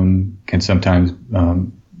scientism can sometimes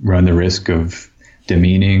run the risk of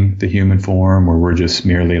demeaning the human form, where we're just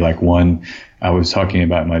merely like one. I was talking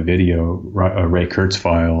about in my video, Ray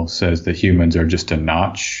Kurzweil says that humans are just a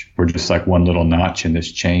notch. We're just like one little notch in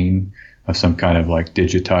this chain of some kind of like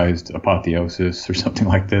digitized apotheosis or something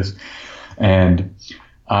like this. And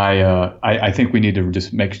I think we need to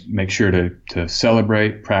just make sure to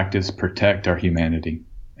celebrate, practice, protect our humanity.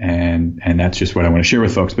 And that's just what I want to share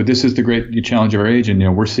with folks. But this is the great challenge of our age.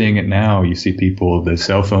 And, we're seeing it now. You see people, the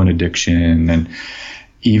cell phone addiction, and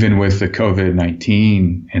even with the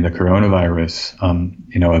COVID-19 and the coronavirus,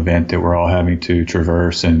 event that we're all having to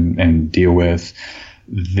traverse and deal with,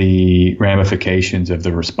 the ramifications of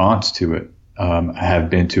the response to it have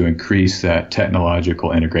been to increase that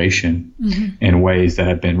technological integration in ways that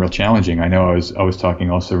have been real challenging. I know I was talking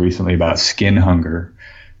also recently about skin hunger.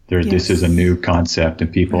 This is a new concept,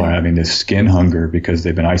 and people are having this skin hunger because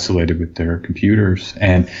they've been isolated with their computers.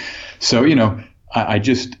 And so,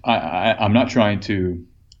 I'm not trying to,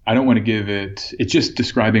 I don't want to give it's just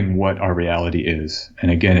describing what our reality is.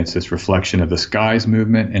 And again, it's this reflection of the skies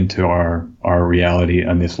movement into our reality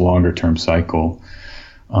on this longer term cycle.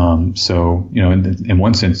 So, in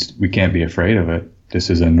one sense, we can't be afraid of it. This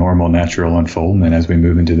is a normal, natural unfoldment as we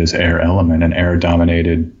move into this air element, an air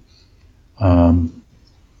dominated,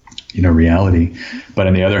 reality. But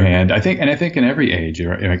on the other hand, I think in every age,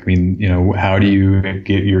 how do you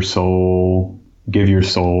give your soul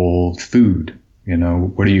food?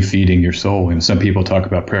 What are you feeding your soul? Some people talk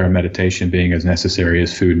about prayer and meditation being as necessary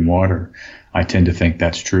as food and water. I tend to think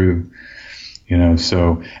that's true.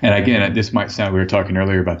 So, and again, this might sound, we were talking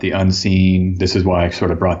earlier about the unseen. This is why I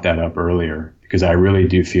sort of brought that up earlier, because I really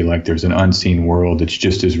do feel like there's an unseen world that's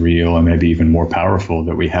just as real and maybe even more powerful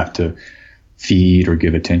that we have to feed or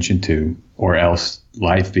give attention to, or else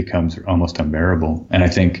life becomes almost unbearable. And I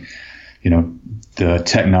think, the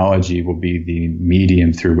technology will be the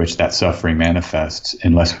medium through which that suffering manifests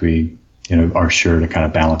unless we are sure to kind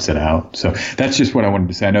of balance it out. So that's just what I wanted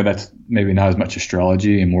to say. I know that's maybe not as much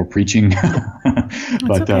astrology and more preaching,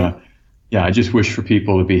 but okay. Yeah, I just wish for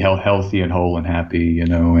people to be healthy and whole and happy, and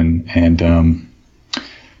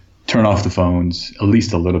turn off the phones at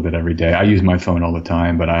least a little bit every day. I use my phone all the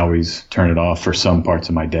time, but I always turn it off for some parts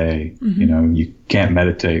of my day. Mm-hmm. You can't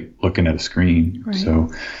meditate looking at a screen. Right. So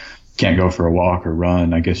can't go for a walk or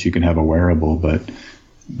run. I guess you can have a wearable, but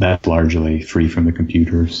that's largely free from the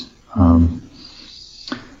computers.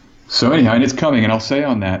 So anyhow, and it's coming. And I'll say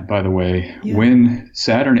on that, by the way, when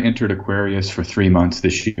Saturn entered Aquarius for 3 months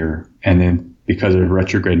this year, and then because of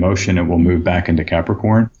retrograde motion, it will move back into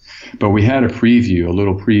Capricorn. But we had a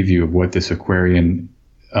little preview of what this Aquarian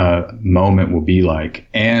moment will be like,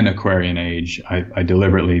 and Aquarian age. I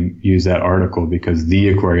deliberately use that article because the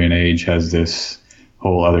Aquarian age has this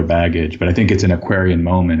whole other baggage. But I think it's an Aquarian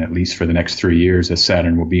moment, at least for the next 3 years, as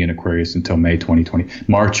Saturn will be in Aquarius until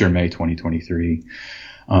March or May 2023.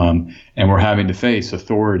 And we're having to face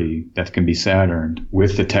authority that can be Saturn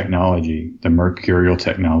with the technology, the mercurial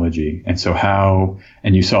technology. And so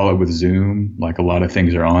and you saw it with Zoom, like a lot of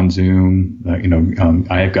things are on Zoom.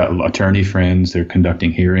 I have got attorney friends, they're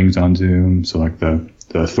conducting hearings on Zoom. So like the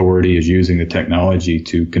authority is using the technology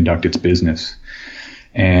to conduct its business.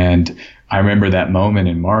 And I remember that moment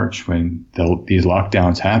in March when these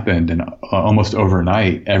lockdowns happened, and almost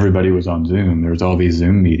overnight, everybody was on Zoom. There was all these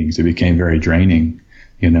Zoom meetings. It became very draining.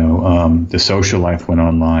 The social life went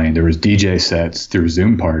online. There was DJ sets through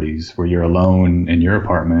Zoom parties where you're alone in your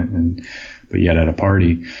apartment, but yet at a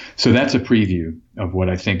party. So that's a preview of what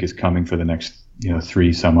I think is coming for the next,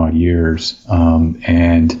 3 some odd years.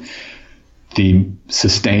 And the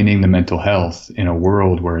sustaining the mental health in a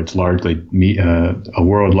world where it's largely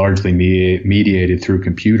mediated through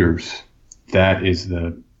computers. That is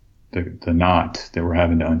the knot that we're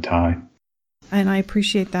having to untie. And I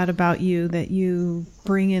appreciate that about you, that you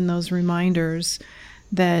bring in those reminders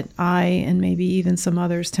that I and maybe even some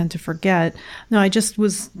others tend to forget. No, I just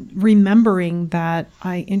was remembering that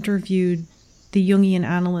I interviewed the Jungian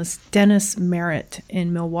analyst Dennis Merritt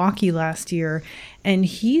in Milwaukee last year, and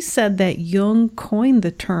he said that Jung coined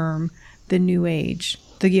the term the New Age,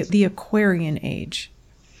 the Aquarian Age.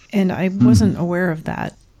 And I wasn't aware of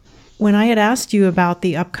that. When I had asked you about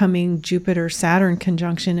the upcoming Jupiter-Saturn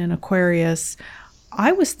conjunction in Aquarius,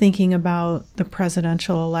 I was thinking about the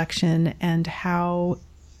presidential election and how,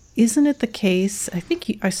 isn't it the case, I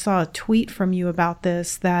think I saw a tweet from you about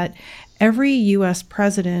this, that every U.S.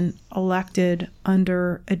 president elected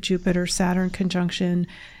under a Jupiter-Saturn conjunction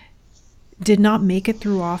did not make it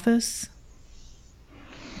through office,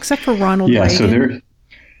 except for Ronald Reagan.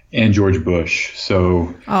 And George Bush.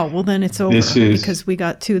 So well, then it's over because we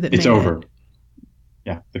got two that made it. It's over.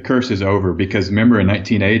 Yeah, the curse is over because remember in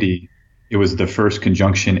 1980, it was the first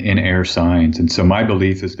conjunction in air signs. And so my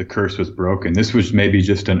belief is the curse was broken. This was maybe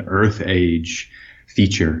just an Earth age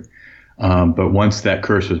feature. But once that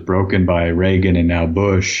curse was broken by Reagan and now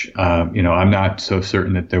Bush, I'm not so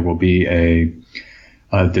certain that there will be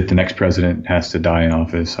that the next president has to die in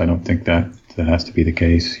office. I don't think that has to be the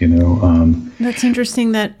case, That's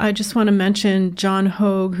interesting. That I just want to mention John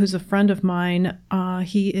Hogue, who's a friend of mine.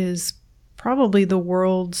 He is probably the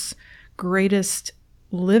world's greatest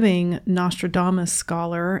living Nostradamus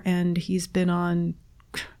scholar, and he's been on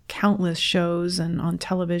countless shows and on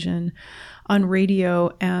television, on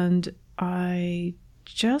radio, and I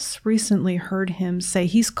just recently heard him say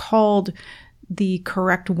he's called the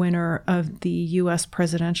correct winner of the U.S.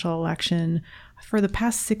 presidential election for the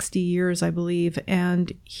past 60 years, I believe.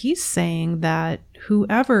 And he's saying that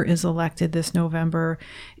whoever is elected this November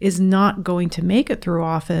is not going to make it through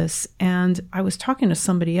office. And I was talking to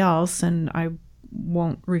somebody else, and I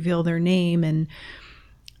won't reveal their name, and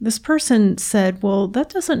this person said, well, that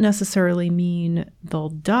doesn't necessarily mean they'll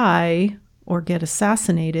die or get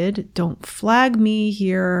assassinated. Don't flag me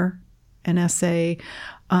here, an essay,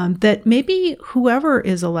 that maybe whoever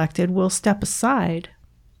is elected will step aside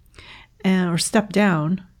or step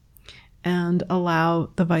down and allow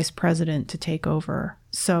the vice president to take over.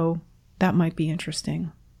 So that might be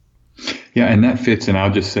interesting. Yeah, and that fits. And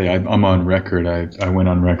I'll just say I'm on record. I went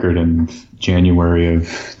on record in January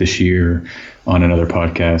of this year on another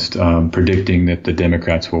podcast predicting that the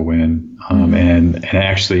Democrats will win. And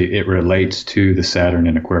actually it relates to the Saturn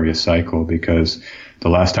and Aquarius cycle because the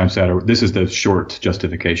last time Saturn, this is the short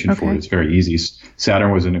justification for it. It's very easy.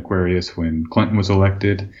 Saturn was in Aquarius when Clinton was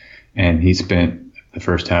elected, and he spent the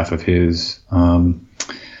first half of his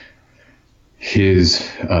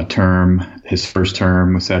first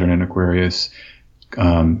term with Saturn in Aquarius.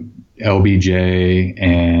 LBJ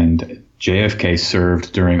and JFK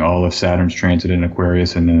served during all of Saturn's transit in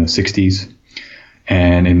Aquarius in the 60s.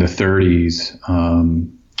 And in the 30s,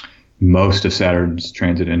 most of Saturn's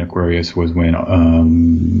transit in Aquarius was when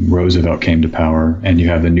Roosevelt came to power, and you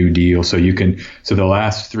have the New Deal. So the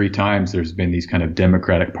last 3 times there's been these kind of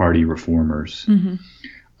Democratic Party reformers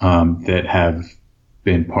that have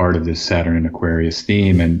been part of this Saturn and Aquarius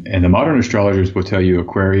theme. And the modern astrologers will tell you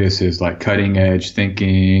Aquarius is like cutting edge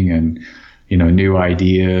thinking and, new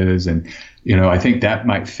ideas. And, I think that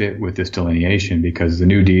might fit with this delineation because the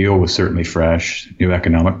New Deal was certainly fresh, new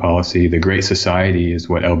economic policy. The Great Society is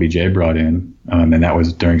what LBJ brought in. And that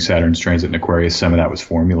was during Saturn's transit in Aquarius. Some of that was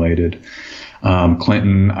formulated.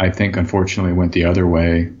 Clinton, I think, unfortunately went the other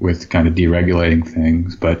way with kind of deregulating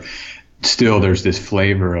things. But still, there's this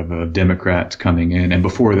flavor of Democrats coming in. And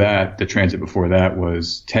before that, the transit before that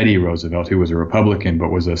was Teddy Roosevelt, who was a Republican,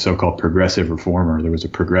 but was a so-called progressive reformer. There was a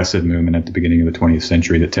progressive movement at the beginning of the 20th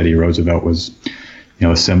century that Teddy Roosevelt was,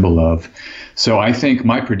 a symbol of. So I think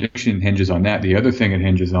my prediction hinges on that. The other thing it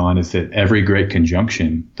hinges on is that every great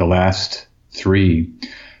conjunction, the last 3.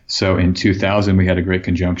 So in 2000, we had a great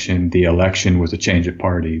conjunction. The election was a change of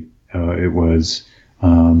party. It was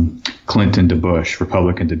Clinton to Bush,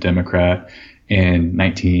 Republican to Democrat. In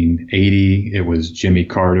 1980, it was Jimmy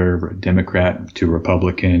Carter, Democrat to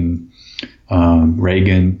Republican.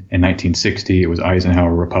 Reagan. In 1960, it was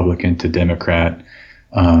Eisenhower, Republican to Democrat,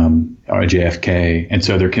 or JFK. And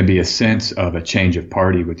so there can be a sense of a change of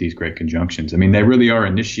party with these great conjunctions. I mean, they really are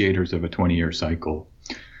initiators of a 20-year cycle.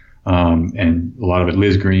 And a lot of it,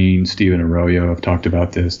 Liz Green, Stephen Arroyo have talked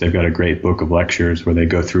about this. They've got a great book of lectures where they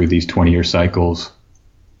go through these 20-year cycles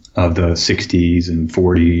of the 60s and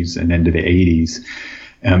 40s and into the 80s.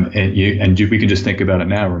 We can just think about it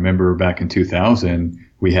now. Remember back in 2000,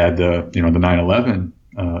 we had the 9/11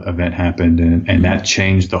 event happened, and that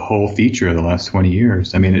changed the whole feature of the last 20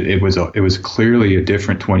 years. I mean, it was clearly a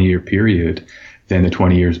different 20-year period than the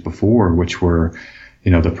 20 years before, which were,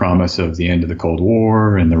 the promise of the end of the Cold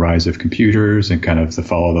War and the rise of computers and kind of the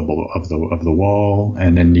fall of the wall.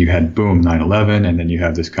 And then you had, boom, 9/11, and then you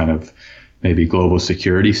have this kind of maybe global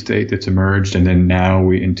security state that's emerged. And then now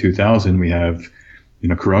in 2000, we have,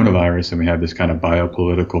 coronavirus, and we have this kind of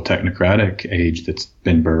biopolitical technocratic age that's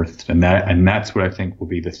been birthed. And that's what I think will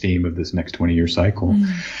be the theme of this next 20-year cycle.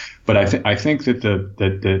 But I think that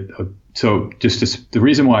the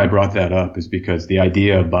reason why I brought that up is because the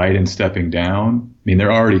idea of Biden stepping down, I mean,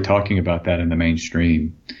 they're already talking about that in the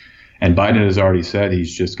mainstream. And Biden has already said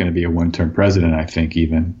he's just going to be a one-term president, I think,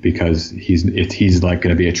 even because he's like going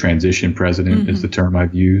to be a transition president is the term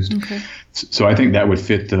I've used. Okay. So I think that would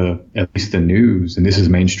fit at least the news, and this is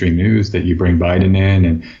mainstream news, that you bring Biden in,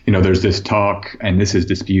 and there's this talk, and this is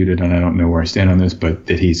disputed, and I don't know where I stand on this, but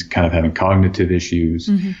that he's kind of having cognitive issues.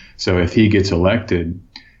 So if he gets elected,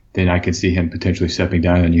 then I can see him potentially stepping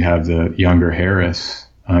down, and you have the younger Harris.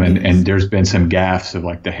 And there's been some gaffes of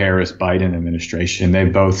like the Harris-Biden administration.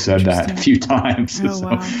 They've both said that a few times.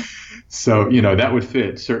 So that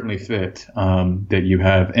would certainly fit, that you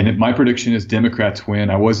have. And my prediction is Democrats win.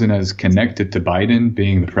 I wasn't as connected to Biden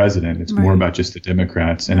being the president. It's more about just the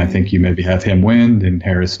Democrats. And I think you maybe have him win, then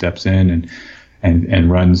Harris steps in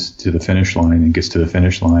and runs to the finish line and gets to the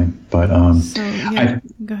finish line. But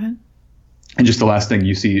go ahead. And just the last thing,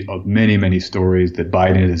 you see many, many stories that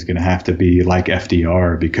Biden is going to have to be like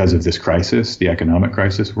FDR because of this crisis, the economic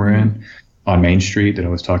crisis we're in on Main Street that I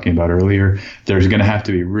was talking about earlier. There's going to have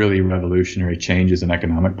to be really revolutionary changes in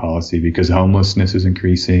economic policy because homelessness is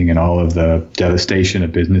increasing and all of the devastation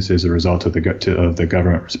of business as a result of the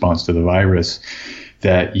government response to the virus.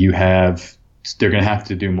 They're going to have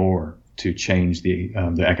to do more to change the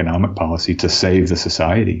economic policy to save the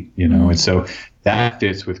society, and so that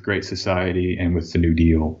fits with Great Society and with the New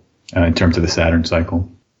Deal in terms of the Saturn cycle.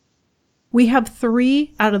 We have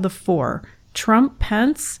 3 out of the 4, Trump,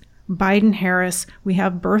 Pence, Biden, Harris. We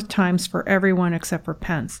have birth times for everyone except for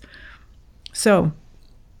Pence. So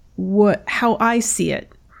how I see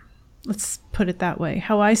it, let's put it that way.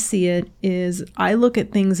 How I see it is I look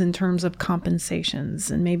at things in terms of compensations,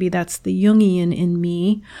 and maybe that's the Jungian in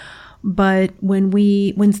me. But when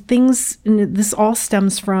things, and this all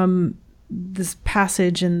stems from this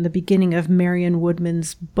passage in the beginning of Marion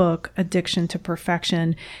Woodman's book, Addiction to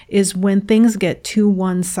Perfection, is when things get too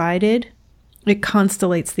one-sided, it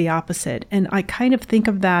constellates the opposite. And I kind of think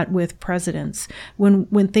of that with presidents.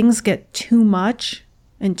 When things get too much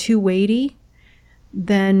and too weighty,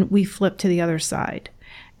 then we flip to the other side.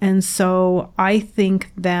 And so I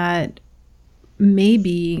think that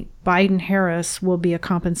maybe Biden-Harris will be a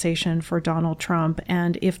compensation for Donald Trump.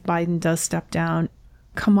 And if Biden does step down,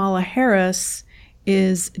 Kamala Harris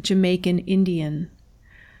is Jamaican Indian.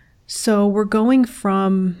 So we're going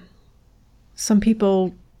from, some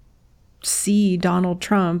people see Donald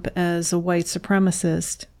Trump as a white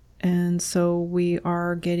supremacist. And so we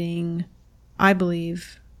are getting, I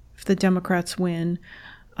believe, if the Democrats win,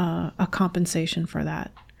 a compensation for that.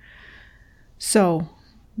 So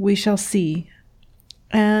we shall see.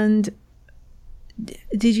 And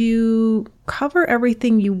did you cover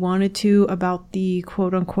everything you wanted to about the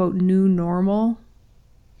quote unquote new normal?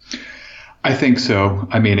 I think so.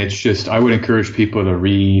 I mean, it's just, I would encourage people to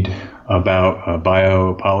read about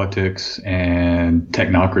biopolitics and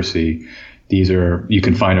technocracy. You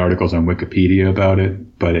can find articles on Wikipedia about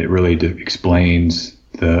it, but it really explains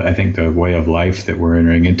the way of life that we're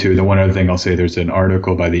entering into. The one other thing I'll say, there's an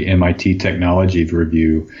article by the MIT Technology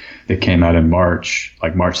Review that came out in March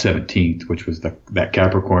 17th, which was that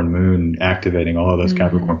Capricorn moon activating all of those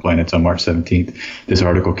Capricorn planets on March 17th. This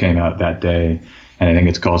article came out that day, and I think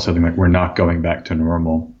it's called something like "We're Not Going Back to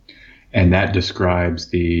Normal." And that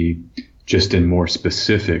describes just in more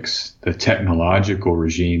specifics, the technological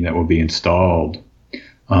regime that will be installed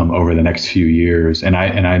over the next few years. And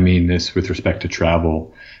I mean this with respect to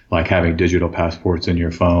travel, like having digital passports in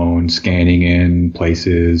your phone, scanning in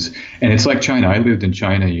places. And it's like China. I lived in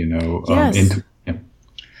China, yes.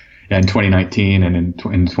 In 2019 and into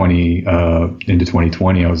 2020,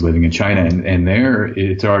 I was living in China, and there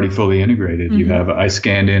it's already fully integrated. I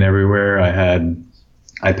scanned in everywhere.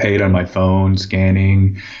 I paid on my phone,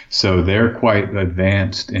 scanning. So they're quite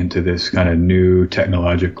advanced into this kind of new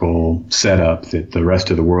technological setup that the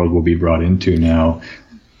rest of the world will be brought into now.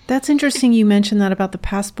 That's interesting you mentioned that about the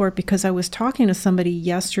passport, because I was talking to somebody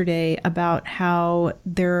yesterday about how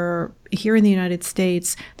here in the United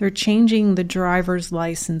States, they're changing the driver's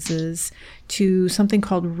licenses to something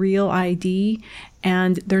called Real ID,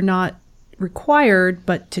 and they're not required,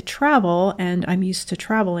 but to travel, and I'm used to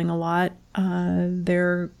traveling a lot,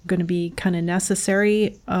 they're going to be kind of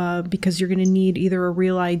necessary because you're going to need either a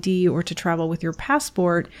Real ID or to travel with your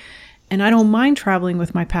passport. And I don't mind traveling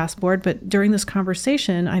with my passport, but during this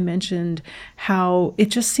conversation, I mentioned how it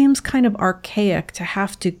just seems kind of archaic to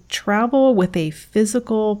have to travel with a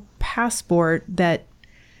physical passport.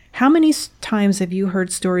 How many times have you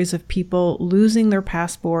heard stories of people losing their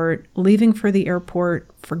passport, leaving for the airport,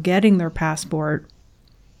 forgetting their passport,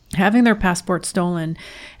 having their passport stolen,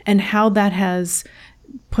 and how that has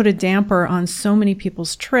put a damper on so many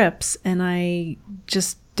people's trips? And I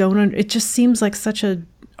just it just seems like such a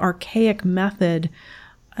archaic method.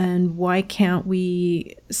 And why can't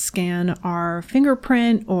we scan our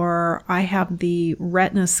fingerprint, or I have the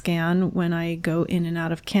retina scan when I go in and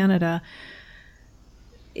out of Canada,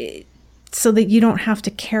 so that you don't have to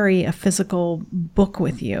carry a physical book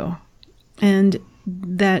with you? And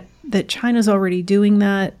that China's already doing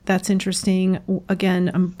that. That's interesting. Again,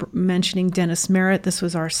 I'm mentioning Dennis Merritt. This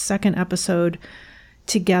was our second episode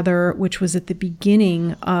together, which was at the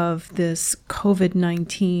beginning of this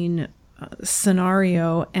COVID-19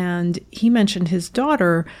 scenario. And he mentioned his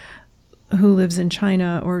daughter who lives in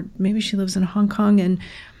China, or maybe she lives in Hong Kong,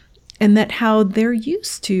 and that how they're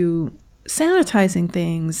used to sanitizing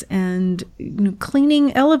things and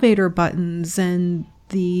cleaning elevator buttons and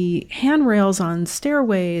the handrails on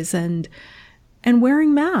stairways and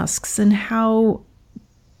wearing masks, and how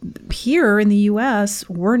here in the US,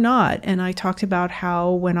 we're not. And I talked about how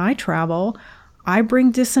when I travel, I bring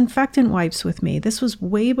disinfectant wipes with me. This was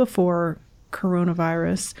way before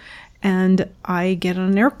coronavirus. And I get on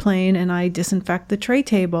an airplane and I disinfect the tray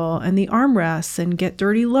table and the armrests and get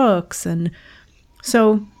dirty looks. And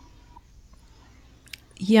so,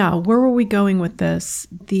 yeah, where were we going with this?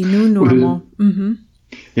 The new normal.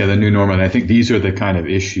 Yeah, the new normal. And I think these are the kind of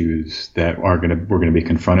issues that we're going to be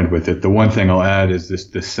confronted with it. The one thing I'll add is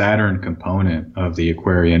the Saturn component of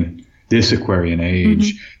this Aquarian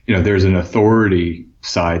age. There's an authority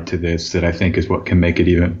side to this that I think is what can make it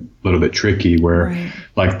even a little bit tricky, where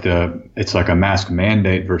it's like a mask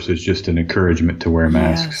mandate versus just an encouragement to wear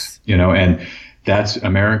masks, and that's,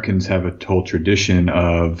 Americans have a whole tradition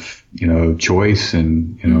of, choice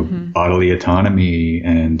and, bodily autonomy,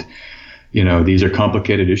 and, these are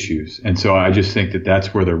complicated issues. And so I just think that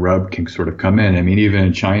that's where the rub can sort of come in. I mean, even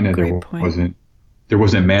in China, there wasn't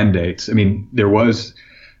mandates. I mean,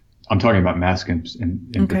 I'm talking about masks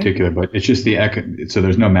in particular, but it's just so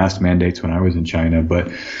there's no mask mandates when I was in China, but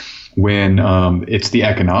when it's the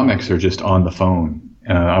economics are just on the phone.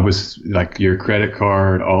 I was like, your credit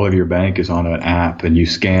card, all of your bank is on an app, and you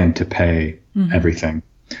scan to pay everything.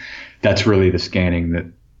 That's really the scanning that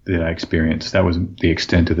I experienced. That was the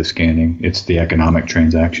extent of the scanning. It's the economic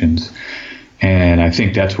transactions. And I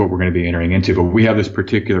think that's what we're going to be entering into. But we have this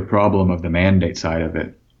particular problem of the mandate side of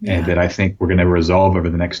it, and that I think we're going to resolve over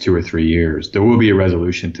the next 2 or 3 years. There will be a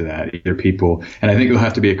resolution to that. Either people, and I think it'll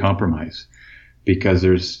have to be a compromise, because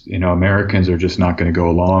there's, Americans are just not going to go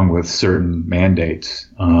along with certain mandates.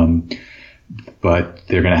 But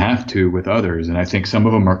they're going to have to with others. And I think some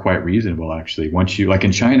of them are quite reasonable, actually. Once you, like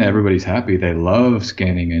in China, everybody's happy. They love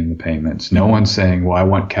scanning in the payments. No one's saying, well, I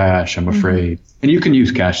want cash, I'm afraid. And you can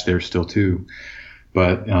use cash there still too.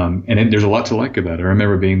 But, there's a lot to like about it. I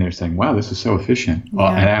remember being there saying, wow, this is so efficient. And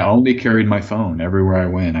I only carried my phone everywhere I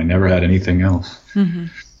went. I never had anything else.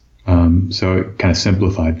 So it kind of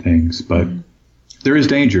simplified things. But there is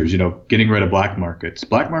dangers, getting rid of black markets.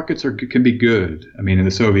 Black markets can be good. I mean, in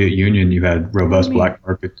the Soviet Union, you had robust black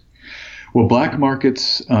markets. Well, black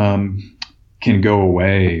markets can go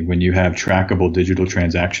away when you have trackable digital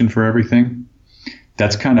transaction for everything.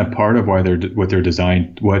 That's kind of part of why what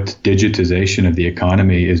digitization of the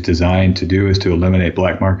economy is designed to do, is to eliminate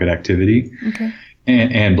black market activity. Okay.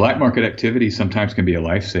 And black market activity sometimes can be a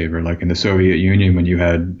lifesaver. Like in the Soviet Union, when you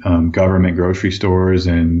had government grocery stores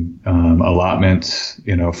and allotments,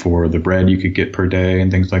 for the bread you could get per day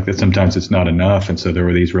and things like that. Sometimes it's not enough. And so there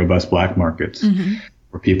were these robust black markets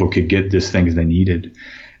where people could get just things they needed.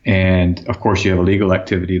 And of course, you have illegal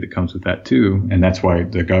activity that comes with that too. And that's why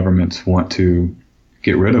the governments want to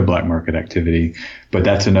get rid of black market activity. But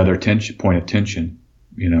that's another point of tension.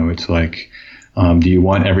 It's like, do you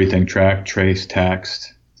want everything tracked, traced,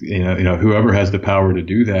 taxed? Whoever has the power to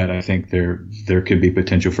do that, I think there could be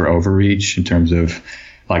potential for overreach in terms of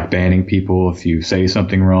like banning people if you say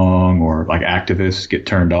something wrong, or like activists get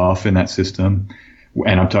turned off in that system.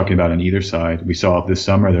 And I'm talking about on either side. We saw it this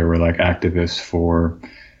summer. There were like activists for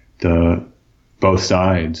both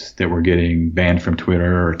sides that were getting banned from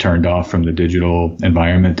Twitter or turned off from the digital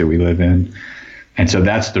environment that we live in. And so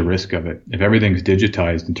that's the risk of it. If everything's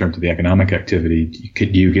digitized in terms of the economic activity,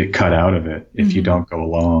 you get cut out of it if you don't go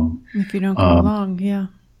along. If you don't go along, yeah.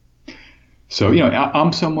 So,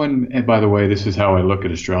 I'm someone, and by the way, this is how I look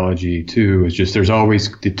at astrology too, is just there's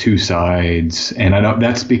always the two sides. And I know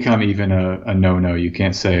that's become even a no-no. You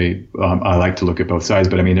can't say, I like to look at both sides,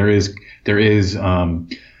 but I mean,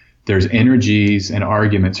 there's energies and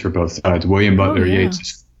arguments for both sides. William Butler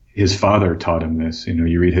Yeats, his father taught him this.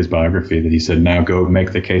 You read his biography that he said, now go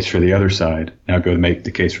make the case for the other side. Now go make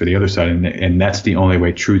the case for the other side. And that's the only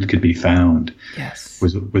way truth could be found. Yes.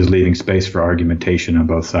 Was leaving space for argumentation on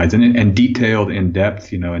both sides and detailed,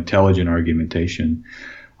 in-depth, intelligent argumentation.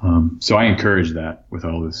 So I encourage that with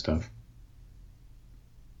all this stuff.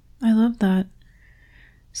 I love that.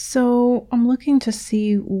 So I'm looking to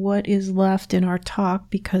see what is left in our talk,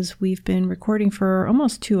 because we've been recording for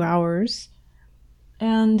almost 2 hours.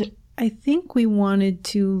 And I think we wanted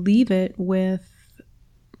to leave it with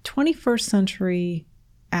 21st century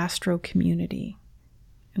astro community.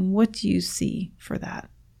 And what do you see for that?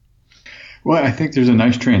 Well, I think there's a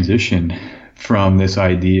nice transition from this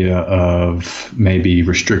idea of maybe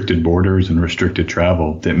restricted borders and restricted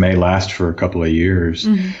travel that may last for a couple of years.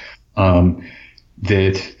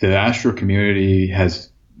 That the astro community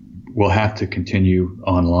will have to continue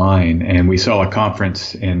online. And we saw a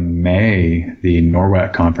conference in May, the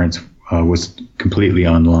NORWAC conference was completely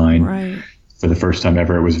online for the first time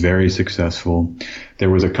ever. It was very successful.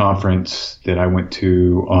 There was a conference that I went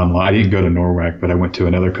to online. I didn't go to NORWAC, but I went to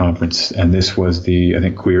another conference, and this was the, I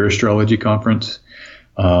think, Queer Astrology Conference.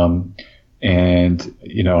 And,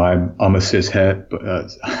 I'm a cis het, but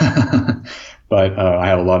I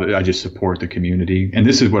have I just support the community. And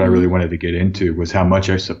this is what I really wanted to get into, was how much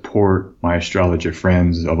I support my astrologer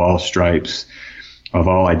friends of all stripes, of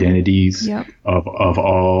all identities, of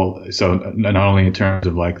all. So not only in terms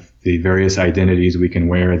of like the various identities we can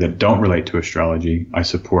wear that don't relate to astrology, I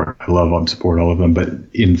love them, support all of them. But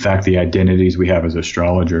in fact, the identities we have as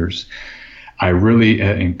astrologers,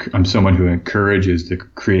 I'm someone who encourages the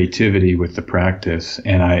creativity with the practice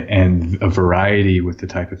and a variety with the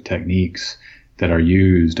type of techniques that are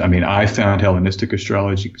used. I mean, I found Hellenistic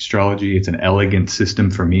astrology. It's an elegant system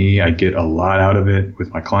for me. I get a lot out of it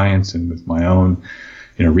with my clients and with my own,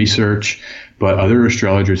 research. But other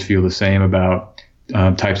astrologers feel the same about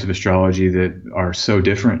types of astrology that are so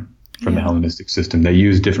different from the Hellenistic system. They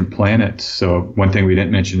use different planets. So one thing we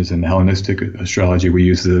didn't mention is in the Hellenistic astrology, we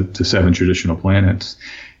use the 7 traditional planets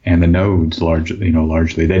and the nodes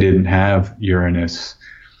largely. They didn't have Uranus,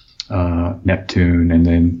 Neptune, and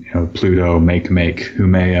then Pluto,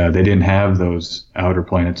 Haumea. They didn't have those outer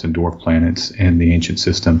planets and dwarf planets in the ancient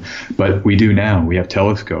system, but we do now. We have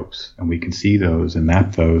telescopes, and we can see those and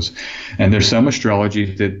map those. And there's some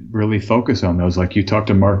astrology that really focus on those. Like you talk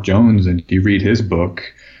to Mark Jones and you read his book,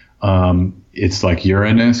 It's like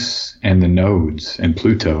Uranus and the nodes and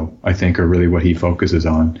Pluto, I think, are really what he focuses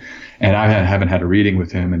on. And I haven't had a reading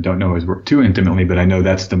with him and don't know his work too intimately, but I know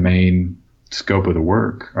that's the main scope of the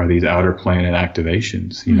work, are these outer planet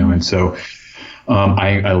activations, you know. And so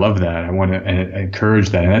I love that. I want to encourage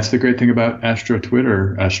that. And that's the great thing about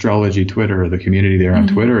astrology Twitter, the community there on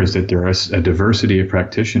Twitter, is that there is a diversity of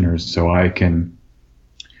practitioners. So I can,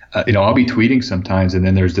 I'll be tweeting sometimes, and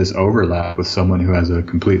then there's this overlap with someone who has a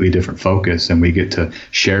completely different focus, and we get to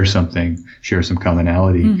share some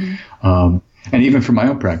commonality. And even for my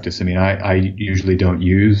own practice, I mean, I usually don't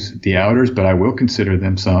use the outers, but I will consider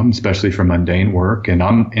them some, especially for mundane work. And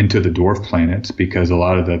I'm into the dwarf planets because a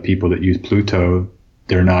lot of the people that use Pluto,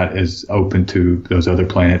 they're not as open to those other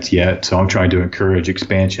planets yet. So I'm trying to encourage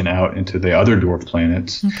expansion out into the other dwarf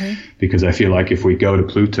planets, because I feel like if we go to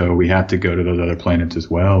Pluto, we have to go to those other planets as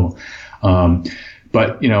well.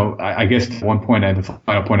 But, I guess the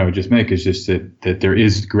final point I would just make is just that there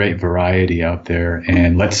is great variety out there,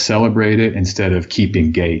 and let's celebrate it instead of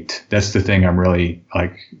keeping gate. That's the thing I'm really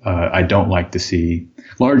I don't like to see.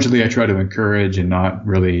 Largely, I try to encourage and not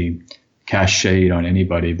really cast shade on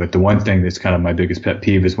anybody. But the one thing that's kind of my biggest pet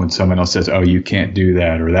peeve is when someone else says, oh, you can't do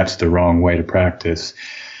that, or that's the wrong way to practice.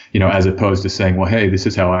 As opposed to saying, well, hey, this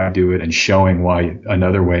is how I do it, and showing why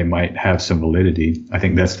another way might have some validity. I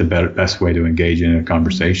think that's the best way to engage in a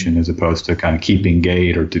conversation, as opposed to kind of keeping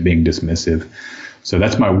gate or to being dismissive. So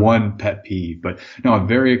that's my one pet peeve. But no, I'm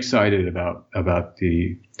very excited about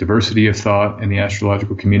the diversity of thought in the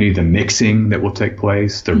astrological community, the mixing that will take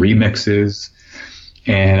place, the remixes.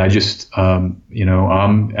 And I just,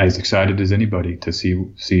 I'm as excited as anybody to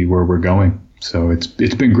see where we're going. So it's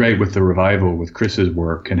been great with the revival with Chris's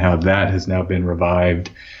work, and how that has now been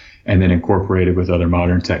revived and then incorporated with other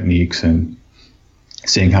modern techniques, and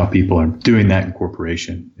seeing how people are doing that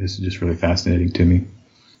incorporation is just really fascinating to me.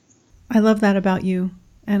 I love that about you,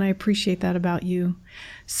 and I appreciate that about you.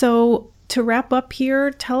 So to wrap up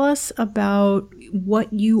here, tell us about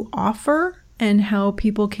what you offer and how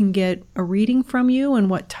people can get a reading from you, and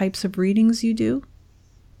what types of readings you do.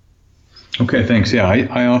 Okay, thanks. Yeah,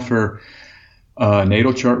 I offer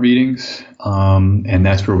natal chart readings, and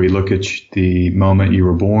that's where we look at the moment you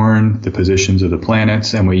were born, the positions of the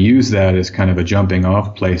planets, and we use that as kind of a jumping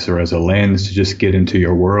off place, or as a lens to just get into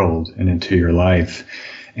your world and into your life.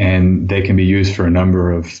 And they can be used for a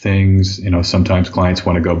number of things. Sometimes clients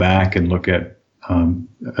want to go back and look at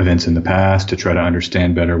events in the past to try to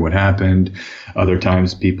understand better what happened. Other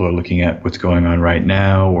times people are looking at what's going on right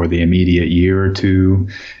now, or the immediate year or two.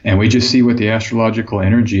 And we just see what the astrological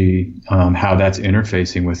energy, how that's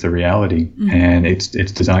interfacing with the reality. And it's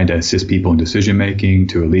designed to assist people in decision making,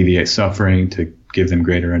 to alleviate suffering, to give them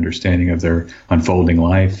greater understanding of their unfolding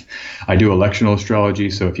life. I do electional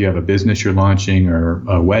astrology. So if you have a business you're launching, or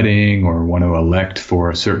a wedding, or want to elect for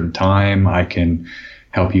a certain time, I can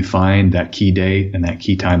help you find that key date and that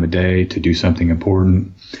key time of day to do something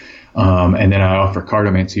important. And then I offer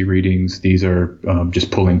cartomancy readings. These are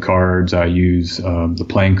just pulling cards. I use the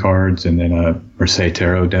playing cards, and then a Mercedes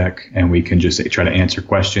tarot deck, and we can just try to answer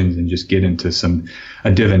questions and just get into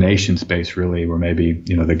a divination space, really, where maybe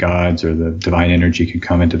the gods or the divine energy can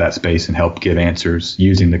come into that space and help give answers,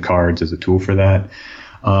 using the cards as a tool for that.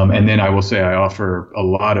 And then I will say I offer a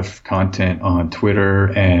lot of content on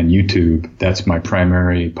Twitter and YouTube. That's my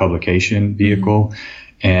primary publication vehicle.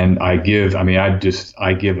 And I give a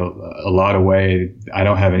lot away. I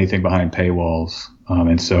don't have anything behind paywalls.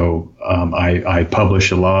 And so I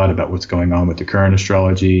publish a lot about what's going on with the current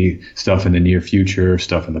astrology, stuff in the near future,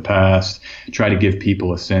 stuff in the past, try to give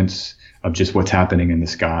people a sense of just what's happening in the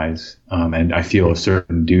skies. And I feel a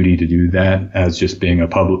certain duty to do that, as just being a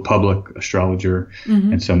public astrologer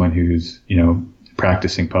and someone who's,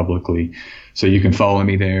 practicing publicly. So you can follow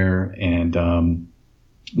me there. And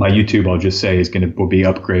my YouTube, I'll just say, will be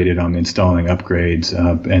upgraded. I'm installing upgrades,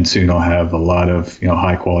 and soon I'll have a lot of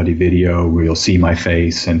high quality video where you'll see my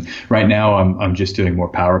face. And right now I'm just doing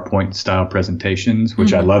more PowerPoint style presentations,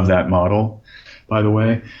 which I love that model, by the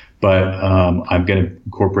way. But I'm going to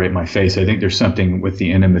incorporate my face. I think there's something with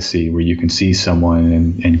the intimacy where you can see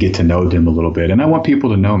someone and get to know them a little bit. And I want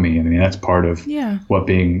people to know me. I mean, that's part of what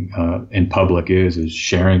being in public is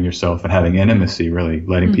sharing yourself and having intimacy, really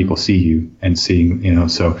letting people see you and seeing,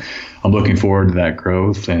 so I'm looking forward to that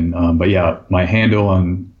growth. And but yeah, my handle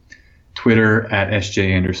on Twitter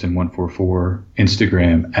 @SJAnderson144,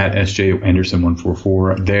 Instagram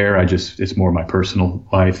 @SJAnderson144. There, it's more my personal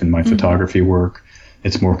life and my photography work.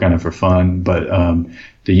 It's more kind of for fun, but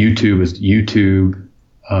the YouTube is YouTube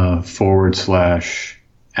 /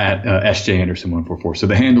 @SJAnderson144. So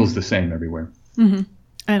the handle is the same everywhere.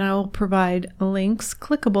 And I will provide links,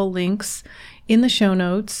 clickable links, in the show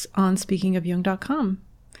notes on speakingofjung.com.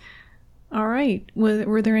 All right.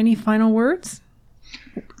 Were there any final words?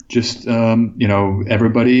 Just,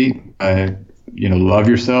 everybody, love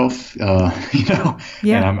yourself, Yeah.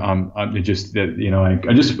 And I'm just that,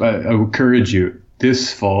 I encourage you.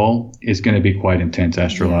 This fall is going to be quite intense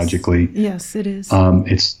astrologically. Yes, it is.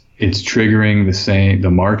 It's triggering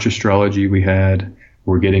the March astrology we had.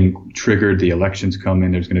 We're getting triggered. The elections come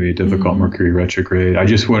in. There's going to be a difficult Mercury retrograde. I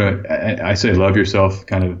just want to, I say love yourself,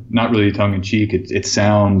 kind of not really tongue in cheek. It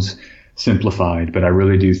sounds simplified, but I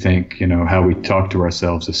really do think, how we talk to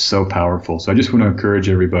ourselves is so powerful. So I just want to encourage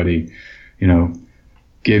everybody,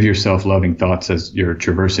 give yourself loving thoughts as you're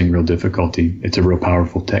traversing real difficulty. It's a real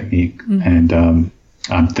powerful technique. And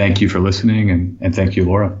thank you for listening. And thank you,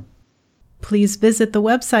 Laura. Please visit the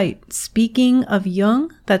website Speaking of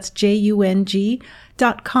Jung, that's JUNG.com,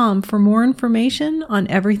 for more information on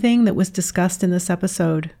everything that was discussed in this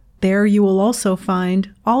episode. There you will also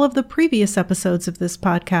find all of the previous episodes of this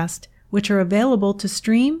podcast, which are available to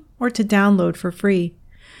stream or to download for free.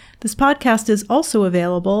 This podcast is also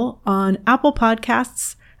available on Apple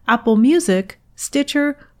Podcasts, Apple Music,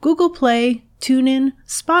 Stitcher, Google Play, TuneIn,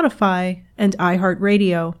 Spotify, and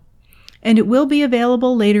iHeartRadio. And it will be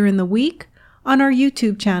available later in the week on our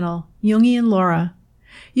YouTube channel, Jungian Laura.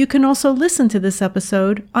 You can also listen to this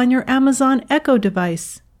episode on your Amazon Echo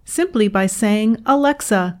device, simply by saying,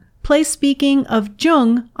 Alexa, play Speaking of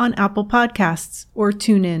Jung on Apple Podcasts or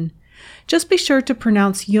TuneIn. Just be sure to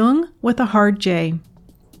pronounce Jung with a hard J.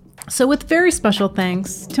 So with very special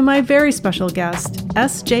thanks to my very special guest,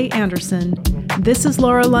 S.J. Anderson, this is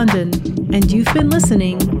Laura London, and you've been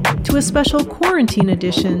listening to a special quarantine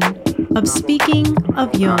edition of Speaking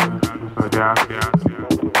of Jung.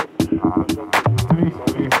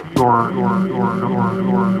 Or